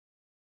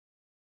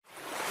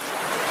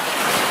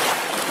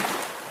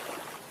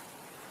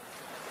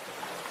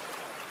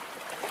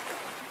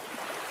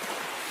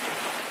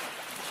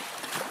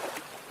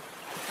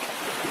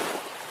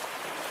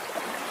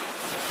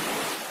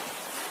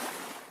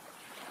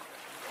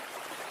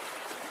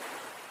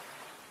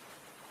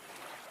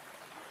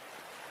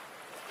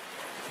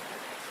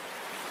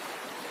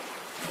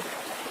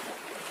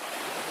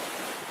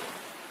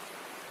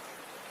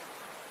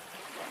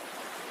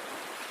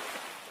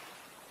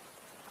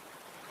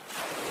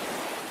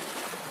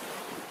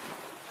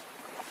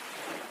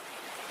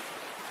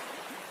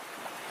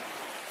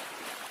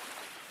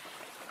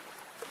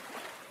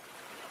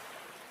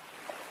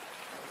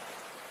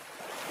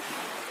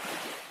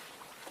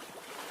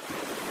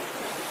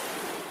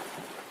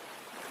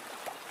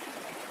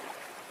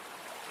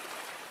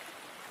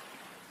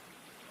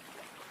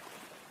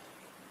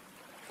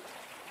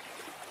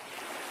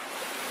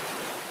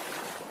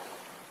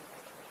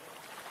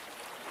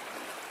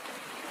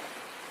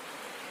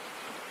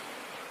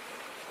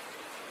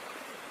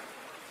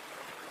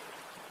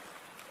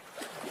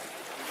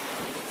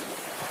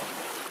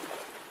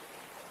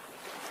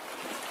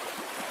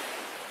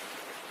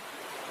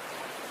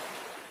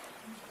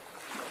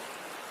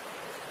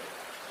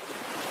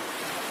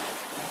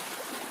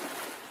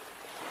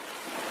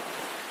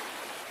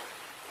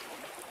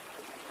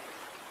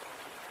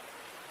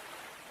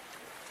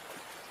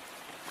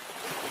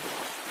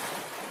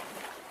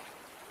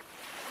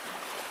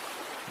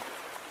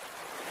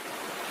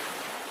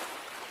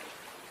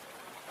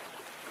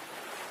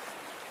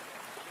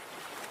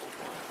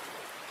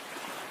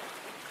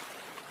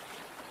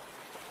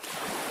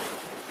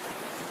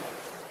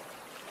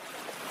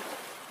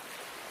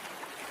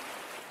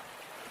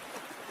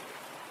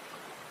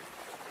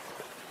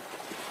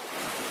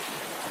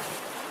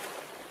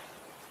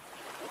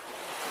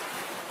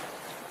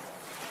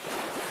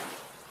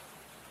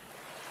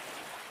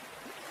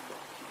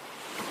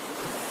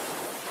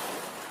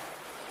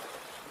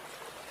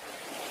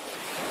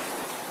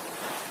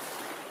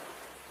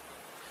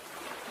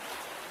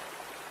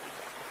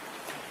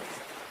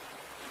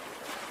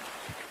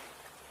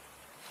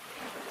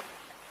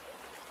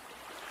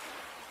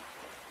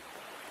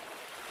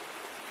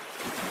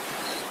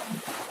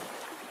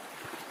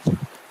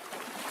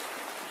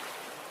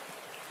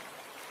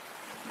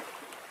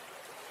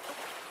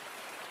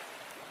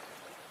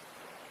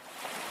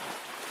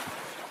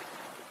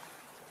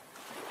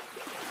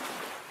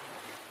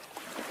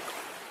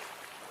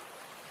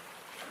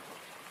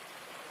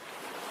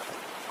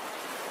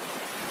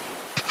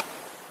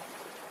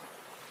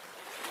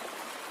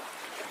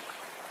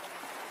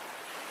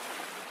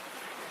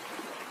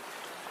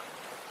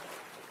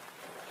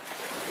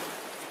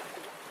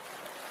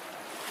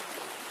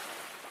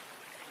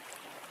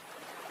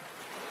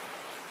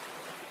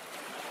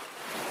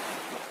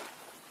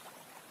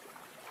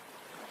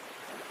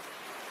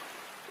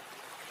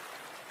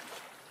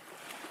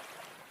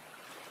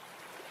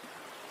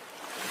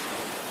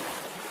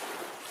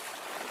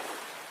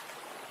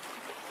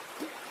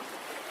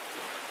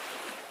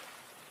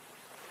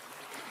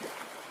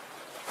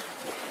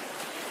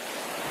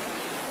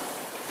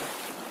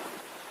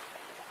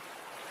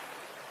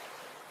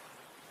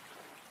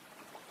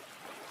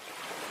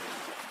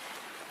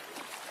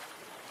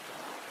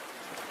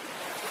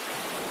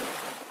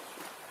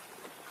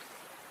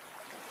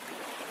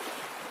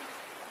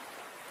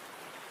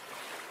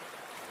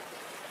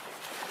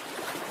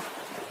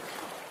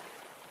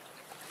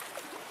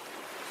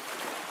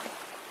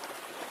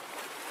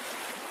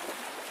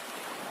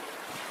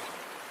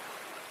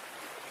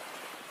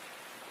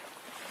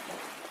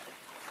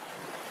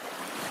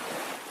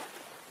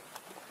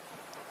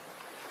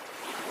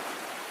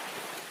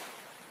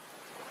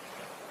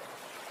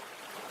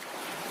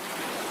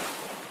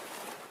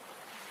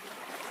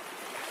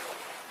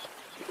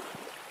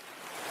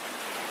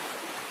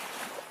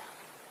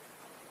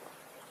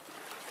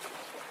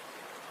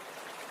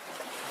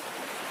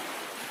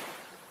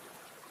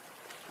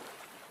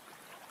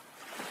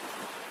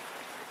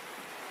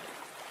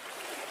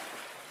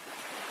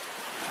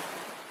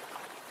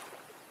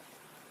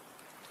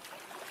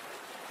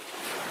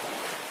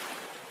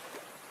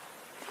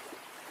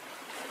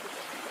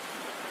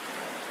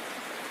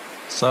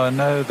 So I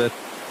know that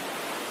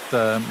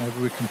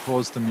maybe we can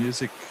pause the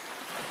music,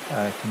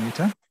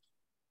 Kanita.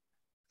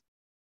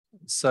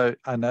 So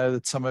I know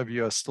that some of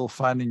you are still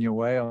finding your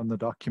way on the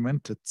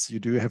document. You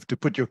do have to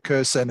put your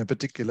cursor in a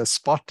particular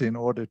spot in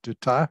order to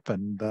type,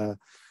 and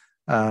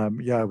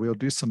yeah, we'll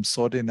do some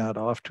sorting out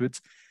afterwards.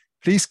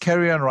 Please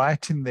carry on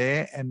writing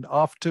there, and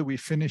after we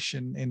finish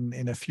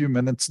in a few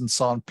minutes and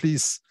so on,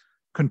 please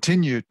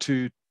continue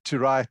to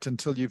write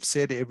until you've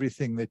said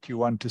everything that you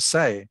want to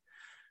say.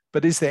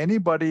 But is there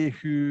anybody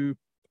who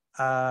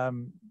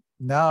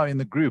now in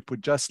the group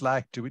would just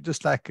like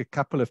a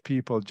couple of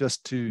people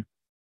just to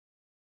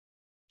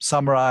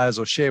summarize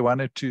or share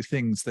one or two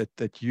things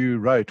that you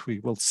wrote? We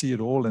will see it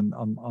all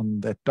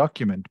on that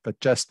document, but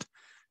just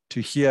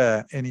to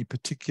hear any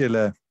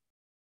particular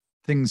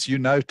things you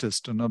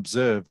noticed and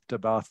observed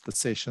about the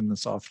session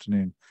this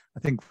afternoon. I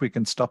think we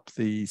can stop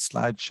the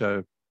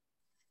slideshow.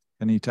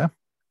 Kanita,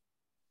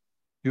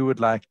 who would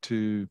like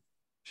to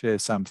share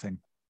something?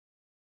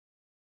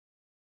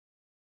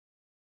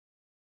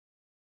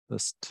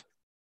 Just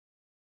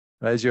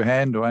raise your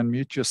hand or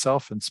unmute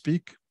yourself and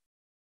speak.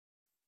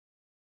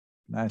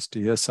 Nice to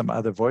hear some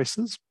other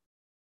voices.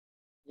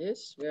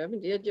 Yes, we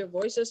haven't heard your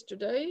voices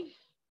today.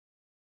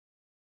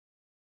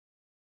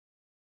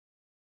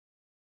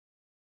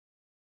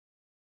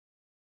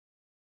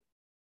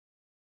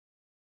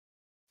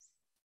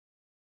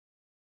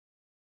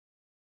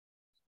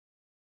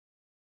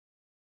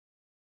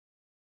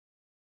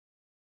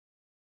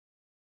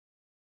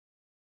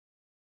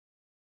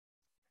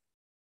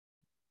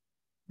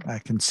 I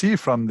can see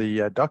from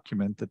the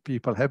document that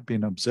people have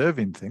been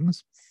observing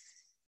things.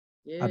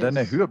 Yes. I don't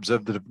know who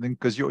observed it,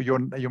 because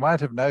you might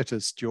have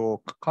noticed your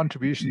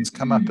contributions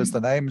come up as the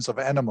names of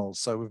animals,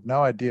 so we've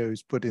no idea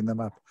who's putting them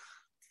up.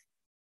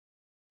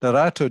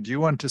 Dorato, do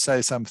you want to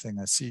say something?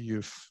 I see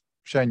you've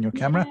shown your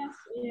camera. Yes,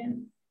 yeah.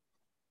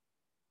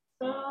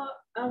 So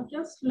I've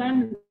just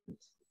learned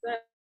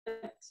that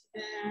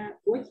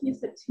working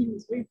as a team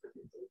is very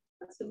important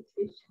in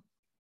facilitation.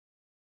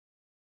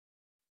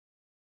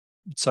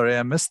 Sorry,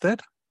 I missed that.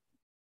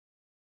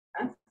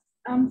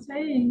 I'm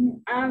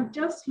saying I've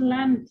just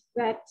learned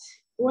that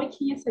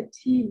working as a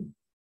team,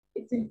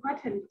 it's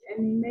important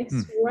and it makes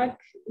work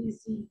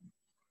easy.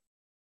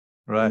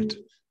 Right.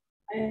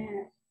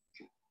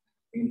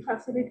 In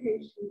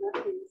facilitation,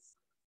 that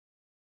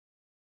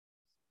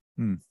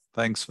is.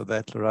 Thanks for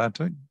that,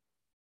 Lorato.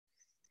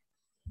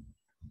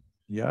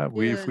 Yeah,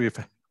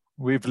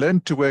 we've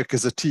learned to work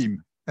as a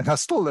team, and are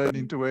still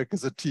learning to work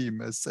as a team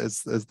as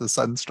the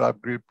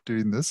SUNSTRIPE group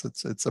doing this.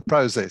 It's a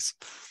process.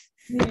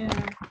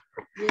 Yeah.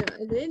 Yeah,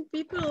 and then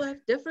people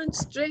have different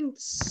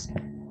strengths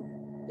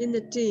in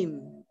the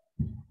team.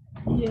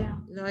 Yeah.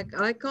 Like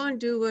I can't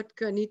do what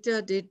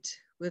Kanita did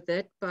with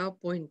that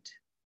PowerPoint.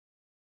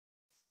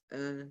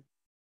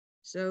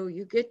 So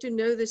you get to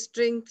know the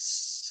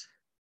strengths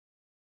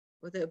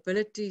or the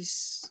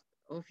abilities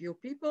of your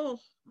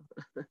people.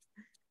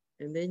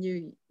 And then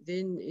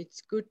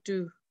it's good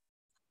to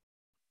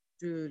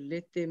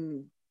let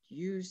them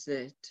use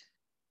that.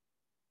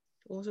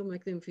 Also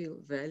make them feel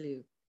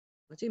valued.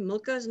 I see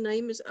Milka's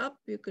name is up.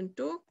 You can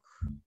talk.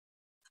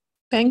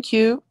 Thank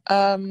you.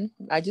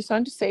 I just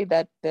want to say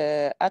that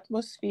the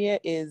atmosphere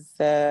is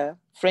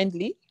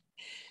friendly.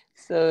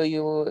 So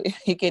you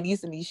can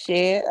easily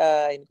share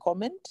and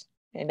comment.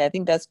 And I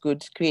think that's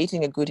good,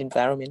 creating a good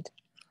environment.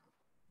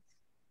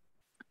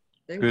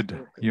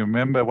 Good. You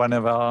remember one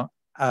of our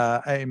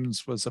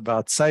aims was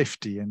about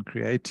safety and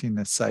creating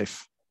a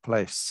safe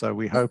place. So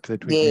we hope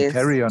that we can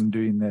carry on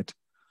doing that.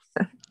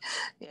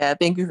 Yeah,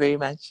 thank you very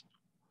much.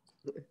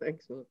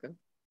 Thanks, Milka.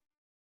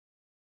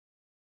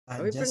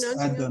 I just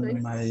add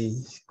on my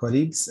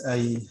colleagues,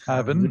 I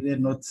have really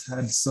not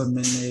had so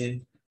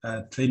many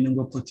training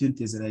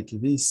opportunities like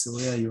this,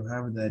 where you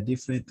have the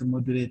different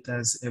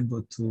moderators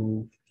able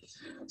to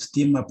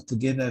team up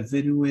together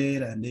very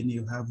well, and then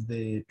you have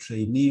the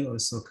trainee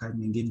also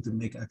coming in to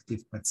make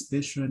active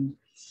participation.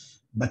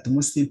 But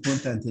most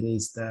importantly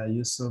is the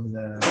use of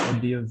the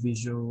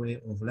audio-visual way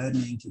of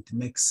learning. It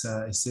makes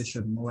a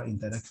session more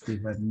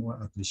interactive and more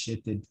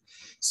appreciated.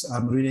 So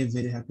I'm really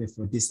very happy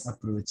for this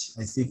approach.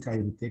 I think I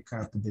will take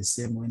up the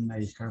same when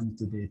I come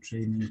to the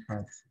training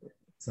part.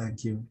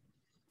 Thank you.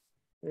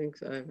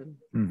 Thanks,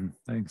 Ivan.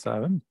 Thanks,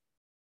 Ivan.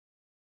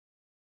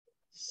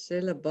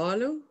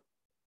 Selabalo.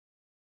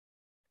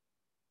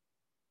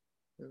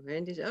 Your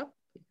hand is up.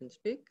 You can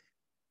speak.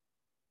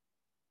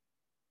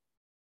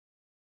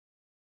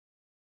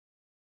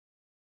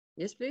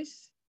 Yes,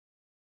 please.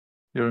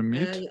 You're on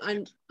mute.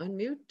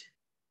 Unmute.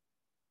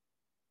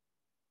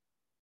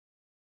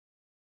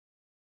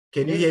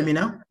 Can you hear me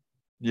now?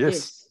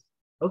 Yes.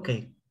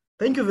 Okay.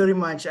 Thank you very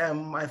much.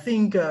 I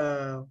think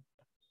an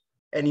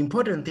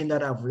important thing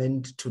that I've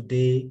learned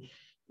today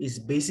is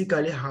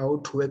basically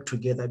how to work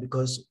together,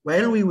 because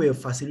while we were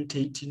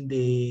facilitating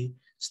the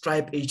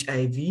STRIPE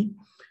HIV,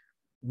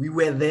 we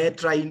were there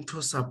trying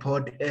to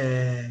support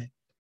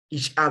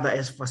each other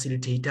as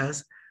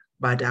facilitators.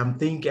 But I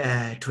think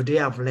today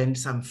I've learned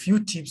some few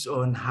tips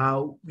on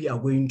how we are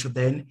going to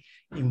then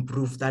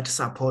improve that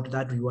support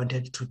that we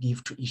wanted to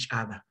give to each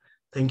other.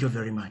 Thank you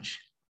very much.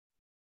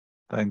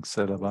 Thanks,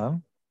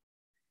 Elabal.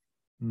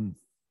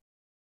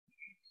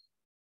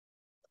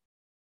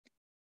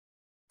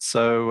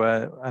 So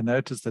I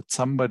noticed that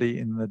somebody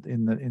in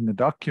the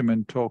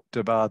document talked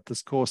about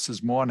this course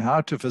is more on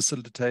how to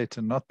facilitate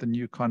and not the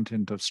new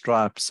content of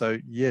Stripe. So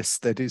yes,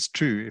 that is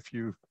true. If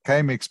you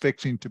came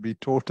expecting to be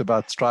taught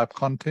about Stripe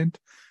content,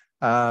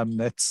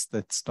 that's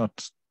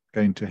not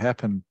going to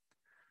happen.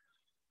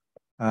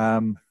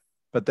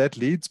 But that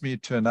leads me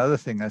to another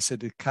thing. I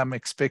said, you come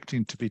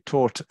expecting to be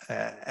taught,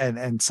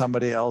 and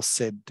somebody else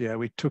said, yeah,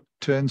 we took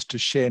turns to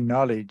share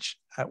knowledge.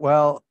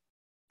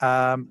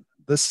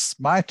 This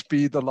might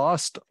be the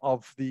last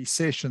of the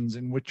sessions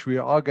in which we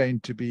are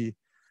going to be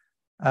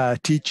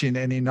teaching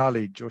any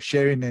knowledge or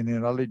sharing any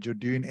knowledge or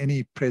doing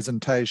any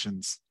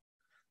presentations.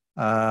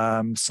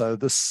 So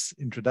this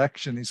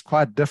introduction is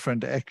quite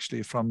different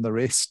actually from the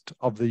rest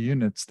of the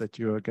units that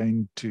you are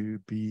going to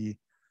be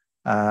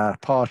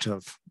part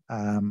of.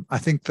 I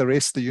think the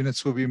rest of the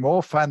units will be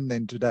more fun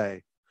than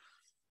today.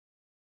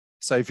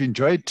 So if you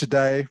enjoyed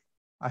today,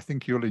 I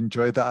think you'll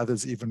enjoy the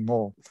others even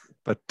more.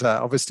 But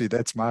obviously,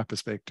 that's my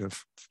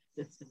perspective.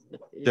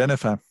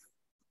 Jennifer.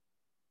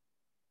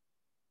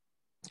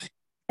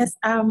 Yes,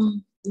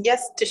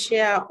 just to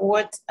share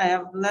what I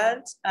have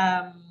learned,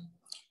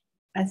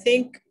 I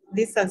think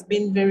this has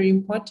been very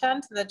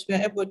important that we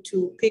are able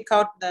to pick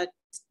out that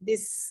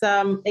this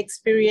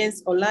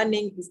experience or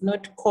learning is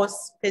not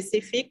course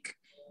specific,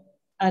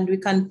 and we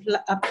can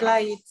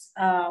apply it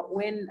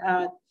when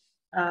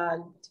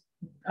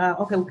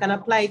we can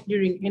apply it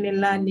during any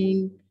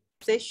learning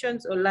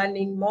sessions or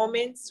learning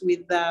moments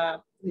with the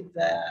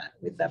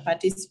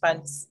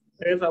participants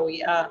wherever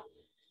we are.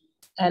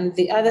 And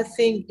the other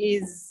thing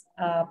is,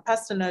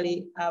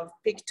 personally, I've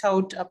picked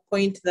out a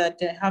point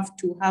that I have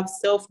to have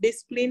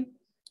self-discipline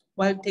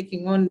while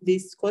taking on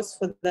this course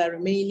for the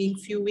remaining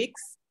few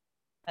weeks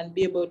and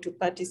be able to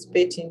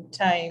participate in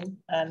time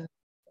and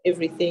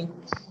everything.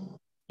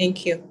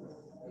 Thank you.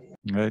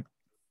 Right.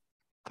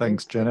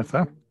 Thanks,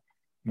 Jennifer.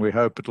 We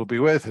hope it'll be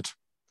worth it.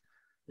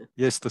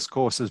 Yes, this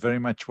course is very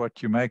much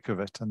what you make of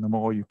it, and the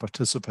more you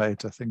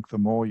participate, I think the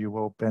more you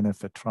will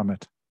benefit from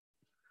it.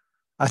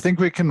 I think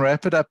we can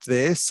wrap it up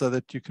there so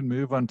that you can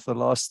move on to the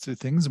last two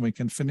things and we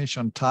can finish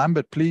on time,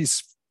 but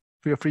please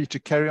feel free to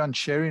carry on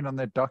sharing on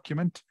that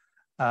document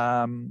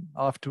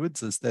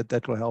afterwards, as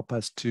that will help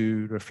us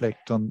to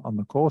reflect on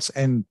the course,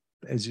 and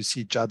as you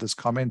see each other's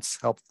comments,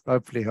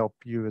 hopefully help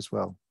you as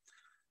well.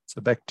 So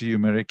back to you,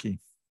 Marietjie.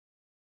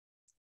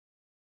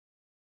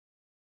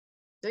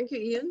 Thank you,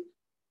 Ian.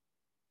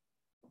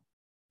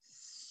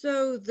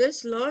 So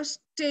this last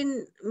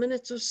 10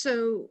 minutes or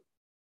so,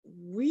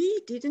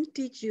 we didn't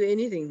teach you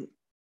anything.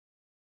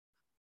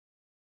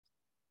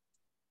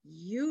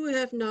 You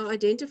have now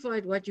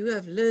identified what you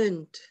have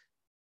learned,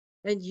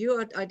 and you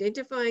are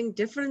identifying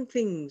different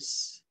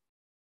things.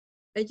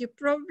 And you're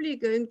probably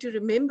going to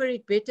remember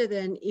it better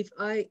than if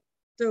I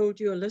told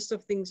you a list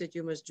of things that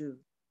you must do.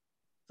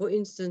 For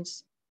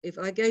instance, if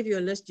I gave you a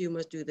list, you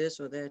must do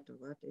this or that or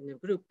what in a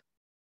group.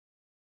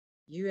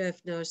 You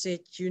have now said,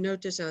 you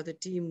notice how the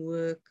team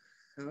work,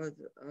 how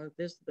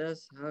this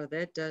does, how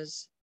that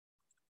does.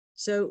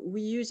 So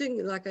we're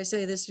using, like I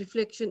say, this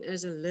reflection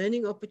as a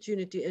learning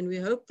opportunity, and we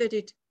hope that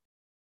it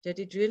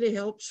really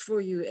helps for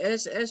you.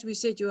 As we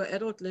said, you are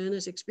adult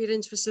learners,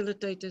 experienced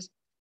facilitators.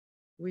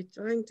 We're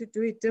trying to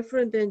do it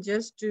different than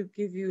just to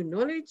give you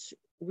knowledge.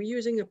 We're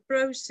using a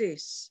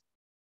process.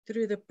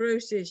 Through the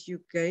process,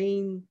 you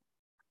gain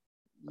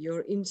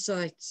your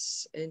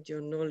insights and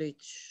your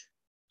knowledge.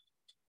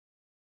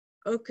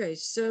 Okay,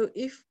 so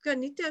if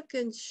Kanita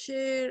can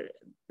share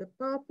the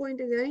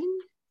PowerPoint again.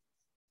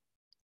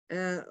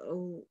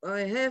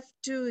 I have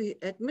to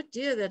admit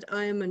here that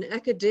I am an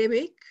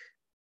academic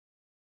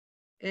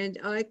and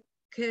I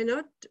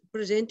cannot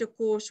present a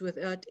course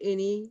without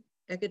any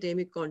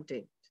academic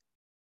content.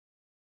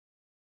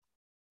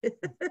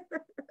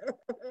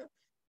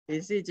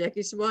 You see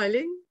Jacqui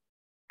smiling?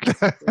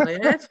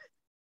 I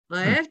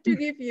have to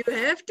give you,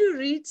 have to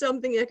read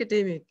something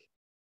academic.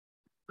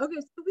 Okay,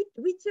 so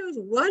we chose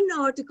one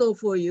article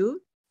for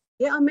you.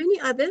 There are many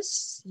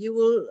others. You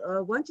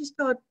will, once you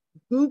start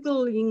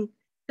Googling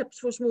tips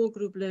for small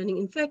group learning.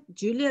 In fact,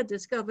 Julia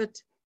discovered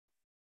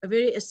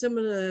a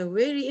similar,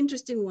 very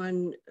interesting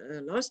one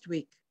last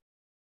week.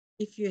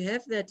 If you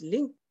have that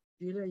link,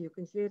 Julia, you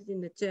can share it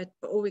in the chat,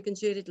 or we can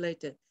share it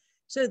later.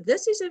 So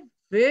this is a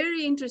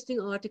very interesting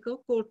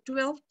article called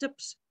 12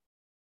 Tips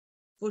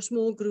for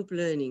Small Group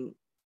Learning,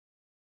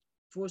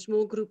 for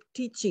small group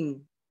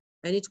teaching.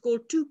 And it's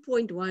called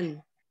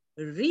 2.1,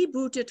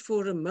 Rebooted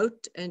for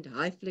Remote and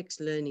High Flex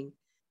Learning.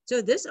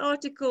 So this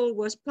article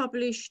was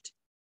published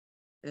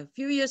a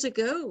few years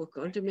ago. I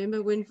can't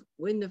remember when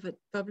it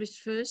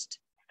published first.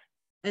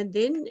 And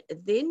then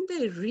they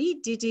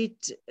redid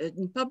it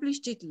and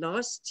published it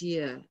last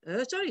year.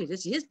 Sorry,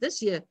 this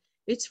year.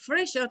 It's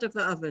fresh out of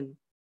the oven.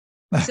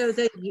 So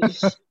they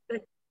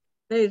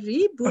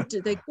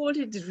rebooted, they called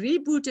it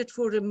Rebooted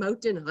for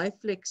Remote and High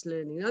Flex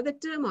Learning. Now the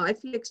term high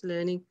flex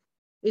learning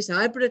is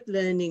hybrid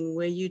learning,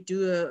 where you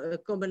do a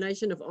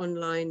combination of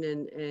online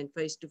and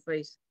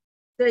face-to-face.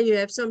 So you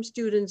have some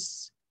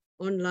students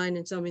online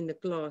and some in the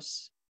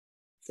class.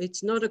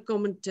 It's not a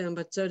common term,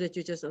 but so that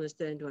you just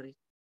understand what it is.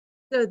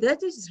 So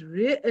that is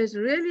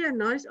really a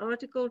nice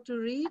article to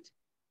read.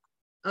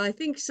 I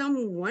think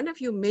one of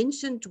you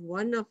mentioned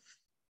one of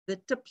the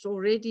tips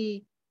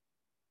already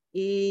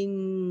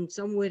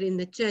somewhere in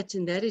the chat,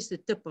 and that is the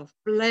tip of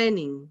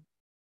planning.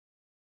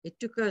 It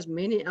took us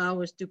many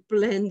hours to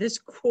plan this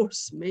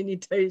course, many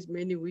days,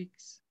 many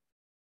weeks.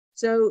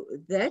 So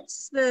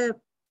that's the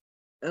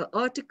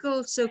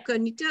article. So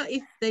Kanita,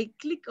 if they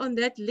click on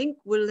that link,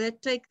 will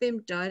that take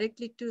them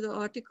directly to the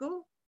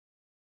article?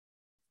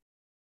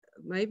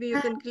 Maybe you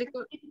can click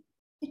on.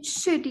 It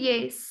should,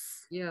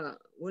 yes. Yeah.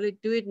 Will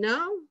it do it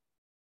now?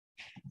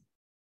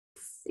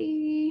 Let's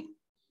see.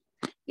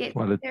 Yes,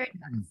 well, there it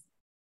goes.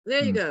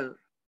 There you go.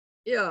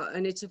 Yeah,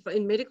 and it's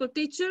in Medical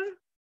Teacher.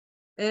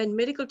 And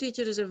Medical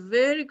Teacher is a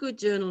very good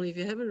journal. If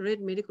you haven't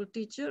read Medical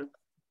Teacher,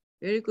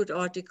 very good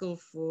article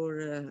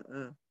for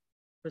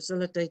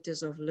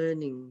facilitators of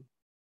learning.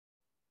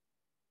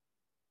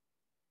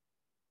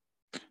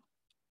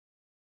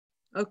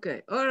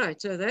 Okay, all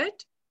right, so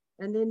that.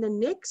 And then the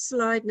next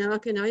slide now,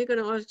 okay, now you're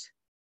going to ask,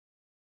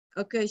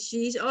 okay,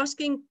 she's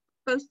asking,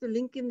 post the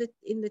link in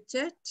the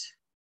chat.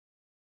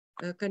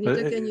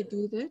 Kanita, can you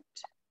do that?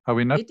 Are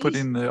we not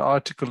putting the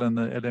article in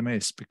the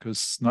LMS,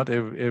 because not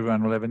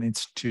everyone will have an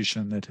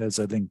institution that has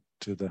a link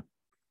to the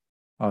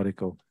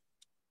article?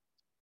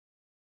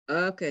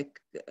 Okay,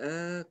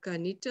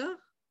 Kanita?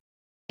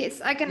 Yes,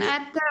 I can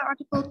add the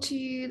article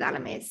to the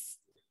LMS.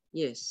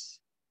 Yes.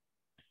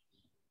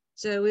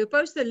 So we'll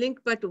post the link,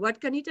 but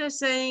what Kanita is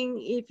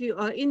saying, if you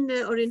are in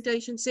the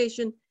orientation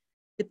session,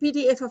 the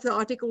PDF of the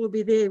article will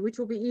be there, which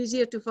will be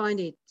easier to find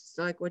it. It's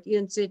like what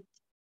Ian said,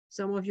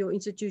 some of your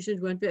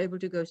institutions won't be able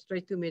to go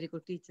straight to Medical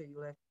Teacher.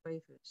 You'll have to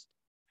pay first.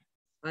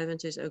 Ivan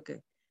says,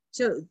 okay.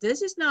 So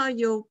this is now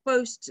your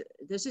post.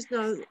 This is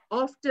now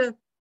after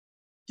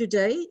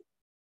today.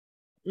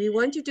 We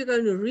want you to go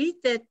and read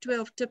that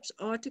 12 tips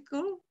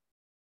article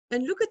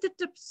and look at the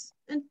tips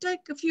and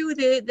take a few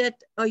there that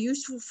are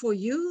useful for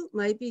you.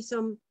 Maybe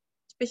some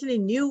especially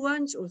new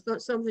ones, or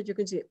some that you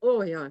can say,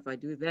 oh yeah, if I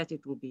do that,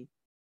 it will be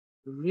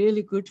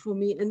really good for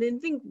me. And then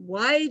think,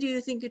 why do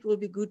you think it will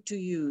be good to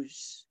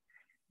use?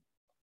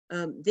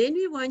 Then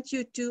we want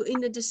you to, in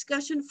the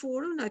discussion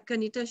forum, like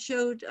Kanita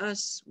showed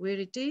us where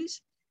it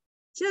is,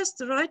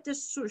 just write a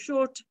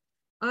short,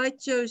 I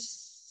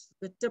chose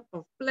the tip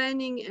of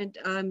planning,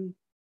 and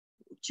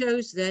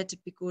chose that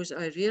because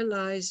I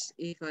realize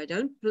if I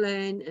don't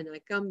plan and I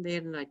come there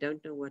and I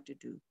don't know what to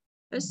do.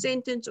 A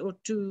sentence or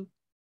two,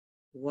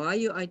 why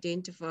you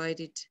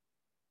identified it,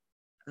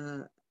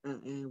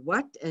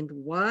 what and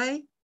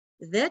why.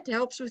 That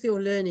helps with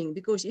your learning,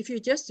 because if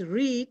you just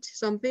read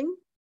something,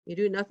 you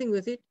do nothing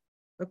with it.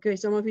 Okay,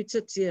 some of it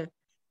sits here,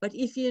 but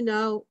if you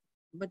now,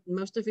 but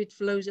most of it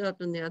flows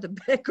out on the other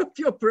back of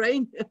your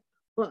brain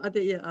or other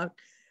ear out.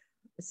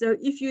 So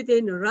if you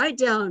then write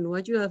down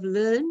what you have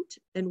learned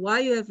and why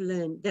you have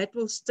learned, that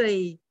will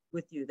stay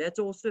with you. That's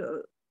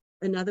also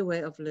another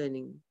way of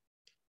learning.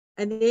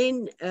 And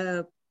then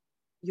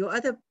your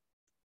other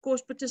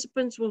course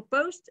participants will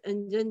post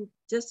and then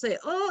just say,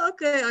 oh,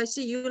 okay, I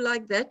see you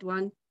like that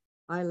one.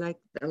 I like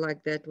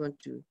that one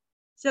too.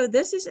 So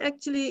this is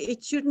actually,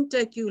 it shouldn't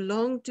take you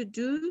long to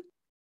do.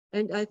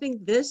 And I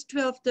think this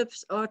 12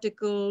 tips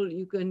article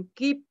you can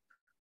keep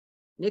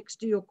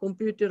next to your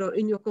computer or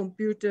in your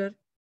computer.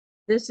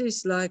 This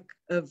is like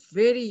a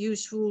very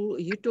useful,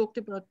 you talked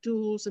about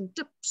tools and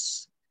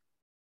tips.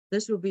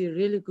 This will be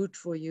really good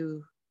for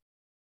you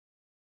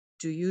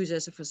to use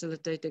as a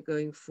facilitator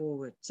going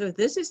forward. So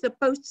this is the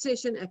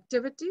post-session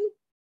activity.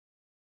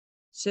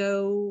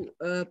 So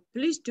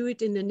please do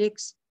it in the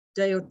next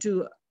day or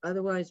two.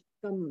 Otherwise,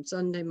 come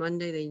Sunday,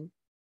 Monday, then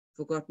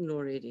forgotten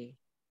already.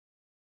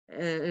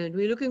 And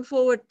we're looking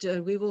forward,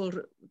 we will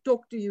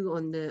talk to you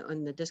on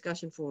the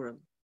discussion forum.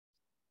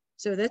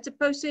 So that's a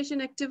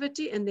post-session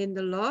activity. And then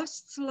the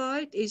last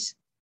slide is,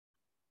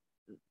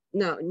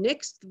 now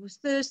next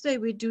Thursday,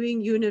 we're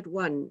doing Unit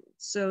 1.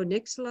 So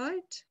next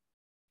slide.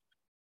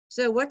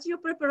 So what's your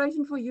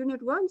preparation for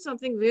Unit 1?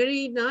 Something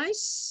very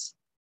nice.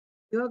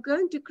 You are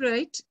going to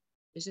create,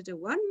 is it a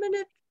 1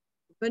 minute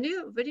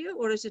video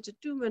or is it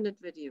a 2-minute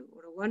video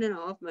or a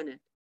 1.5 minute?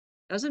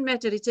 Doesn't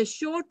matter, it's a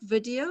short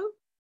video.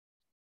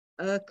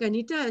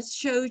 Kanita has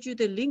showed you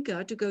the link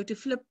how to go to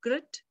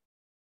Flipgrid.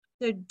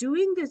 So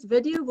doing this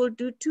video will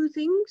do two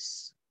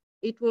things.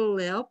 It will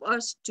help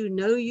us to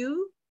know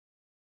you.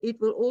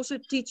 It will also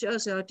teach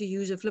us how to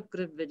use a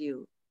Flipgrid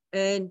video.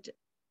 And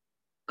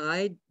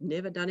I'd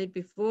never done it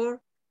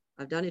before.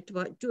 I've done it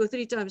 2 or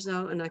 3 times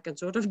now and I can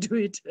sort of do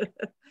it.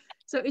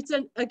 So it's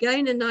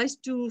again a nice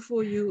tool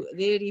for you.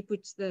 There he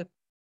puts the,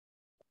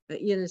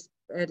 Ian has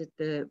added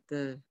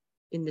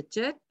in the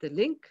chat, the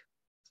link.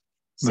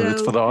 No,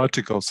 that's for the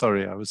article.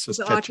 Sorry, I was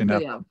just catching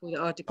up. Yeah, for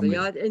the article.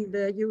 Yeah, and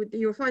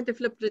you'll find the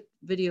Flipgrid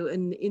video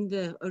in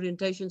the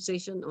orientation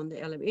session on the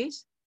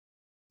LMS.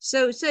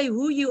 So say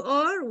who you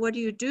are, what do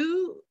you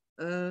do,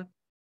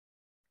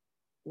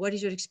 what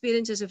is your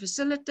experience as a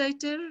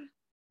facilitator?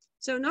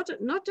 So not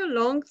a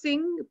long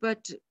thing,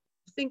 but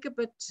think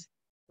about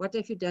what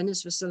have you done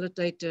as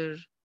facilitator,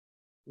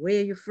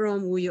 where you're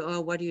from, who you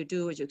are, what do you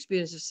do, what's your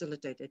experience as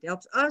facilitator. It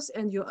helps us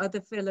and your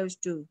other fellows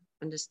to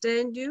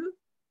understand you,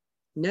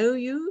 know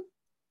you,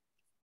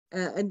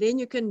 and then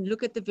you can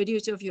look at the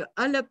videos of your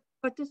other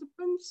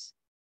participants.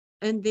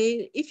 And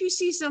then if you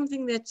see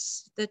something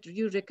that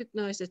you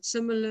recognize that's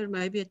similar,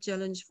 maybe a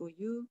challenge for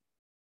you,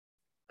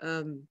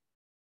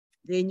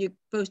 then you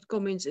post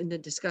comments in the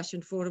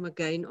discussion forum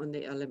again on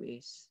the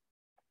LMS.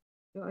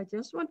 So I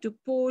just want to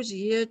pause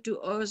here to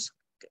ask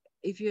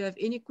if you have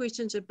any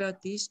questions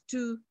about these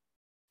two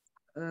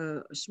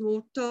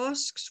small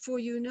tasks for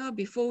you now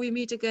before we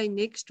meet again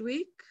next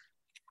week.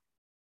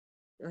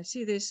 I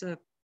see there's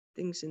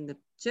things in the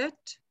chat.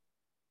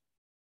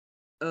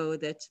 Oh,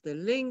 that's the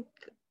link.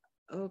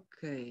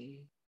 Okay.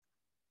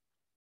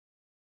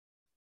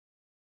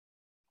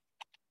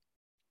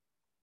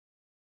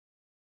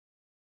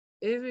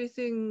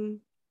 Everything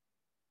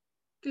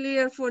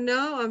clear for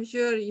now? I'm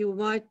sure you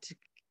might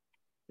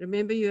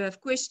remember you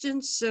have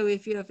questions. So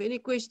if you have any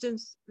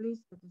questions, please,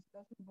 the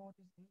discussion board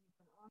is there, you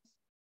can ask.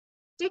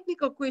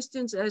 Technical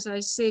questions, as I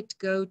said,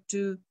 go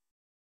to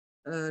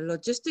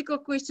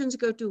logistical questions,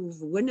 go to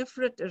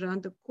Winifred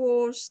around the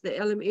course, the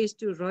LMS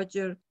to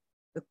Roger,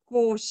 the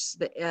course,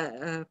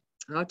 the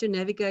how to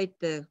navigate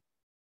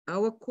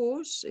our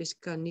course is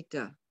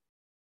Kanita.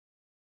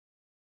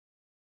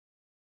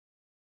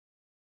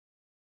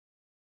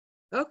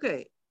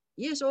 Okay,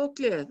 yes, all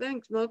clear.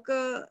 Thanks,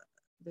 Malka.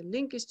 The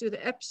link is to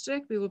the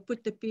abstract. We will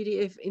put the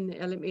PDF in the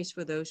LMS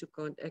for those who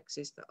can't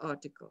access the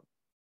article.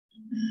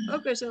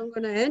 Okay, so I'm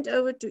going to hand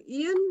over to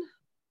Ian,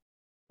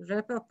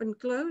 wrap up and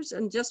close.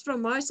 And just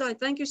from my side,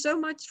 thank you so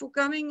much for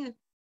coming.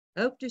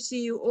 Hope to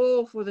see you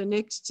all for the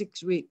next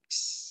 6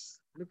 weeks.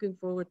 Looking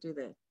forward to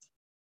that.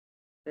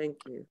 Thank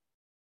you.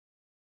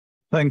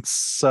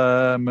 Thanks,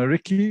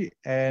 Marietjie.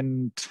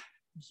 And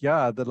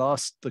yeah,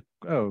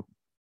 oh,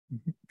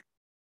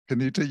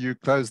 Kanita, you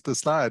closed the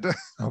slide.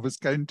 I was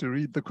going to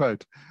read the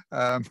quote.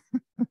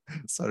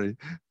 Sorry.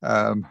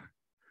 Yeah,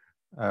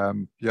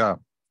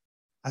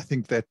 I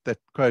think that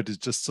quote is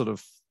just sort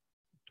of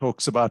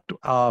talks about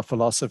our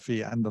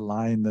philosophy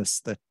underlying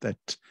this,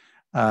 that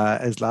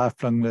as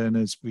lifelong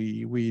learners,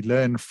 we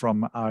learn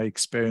from our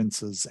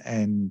experiences,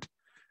 and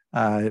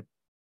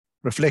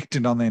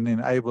reflecting on them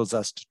enables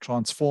us to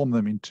transform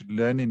them into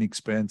learning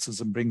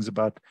experiences and brings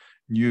about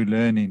new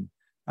learning.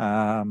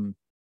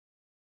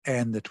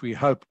 And that we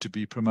hope to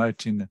be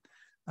promoting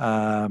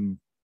an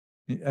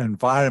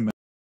environment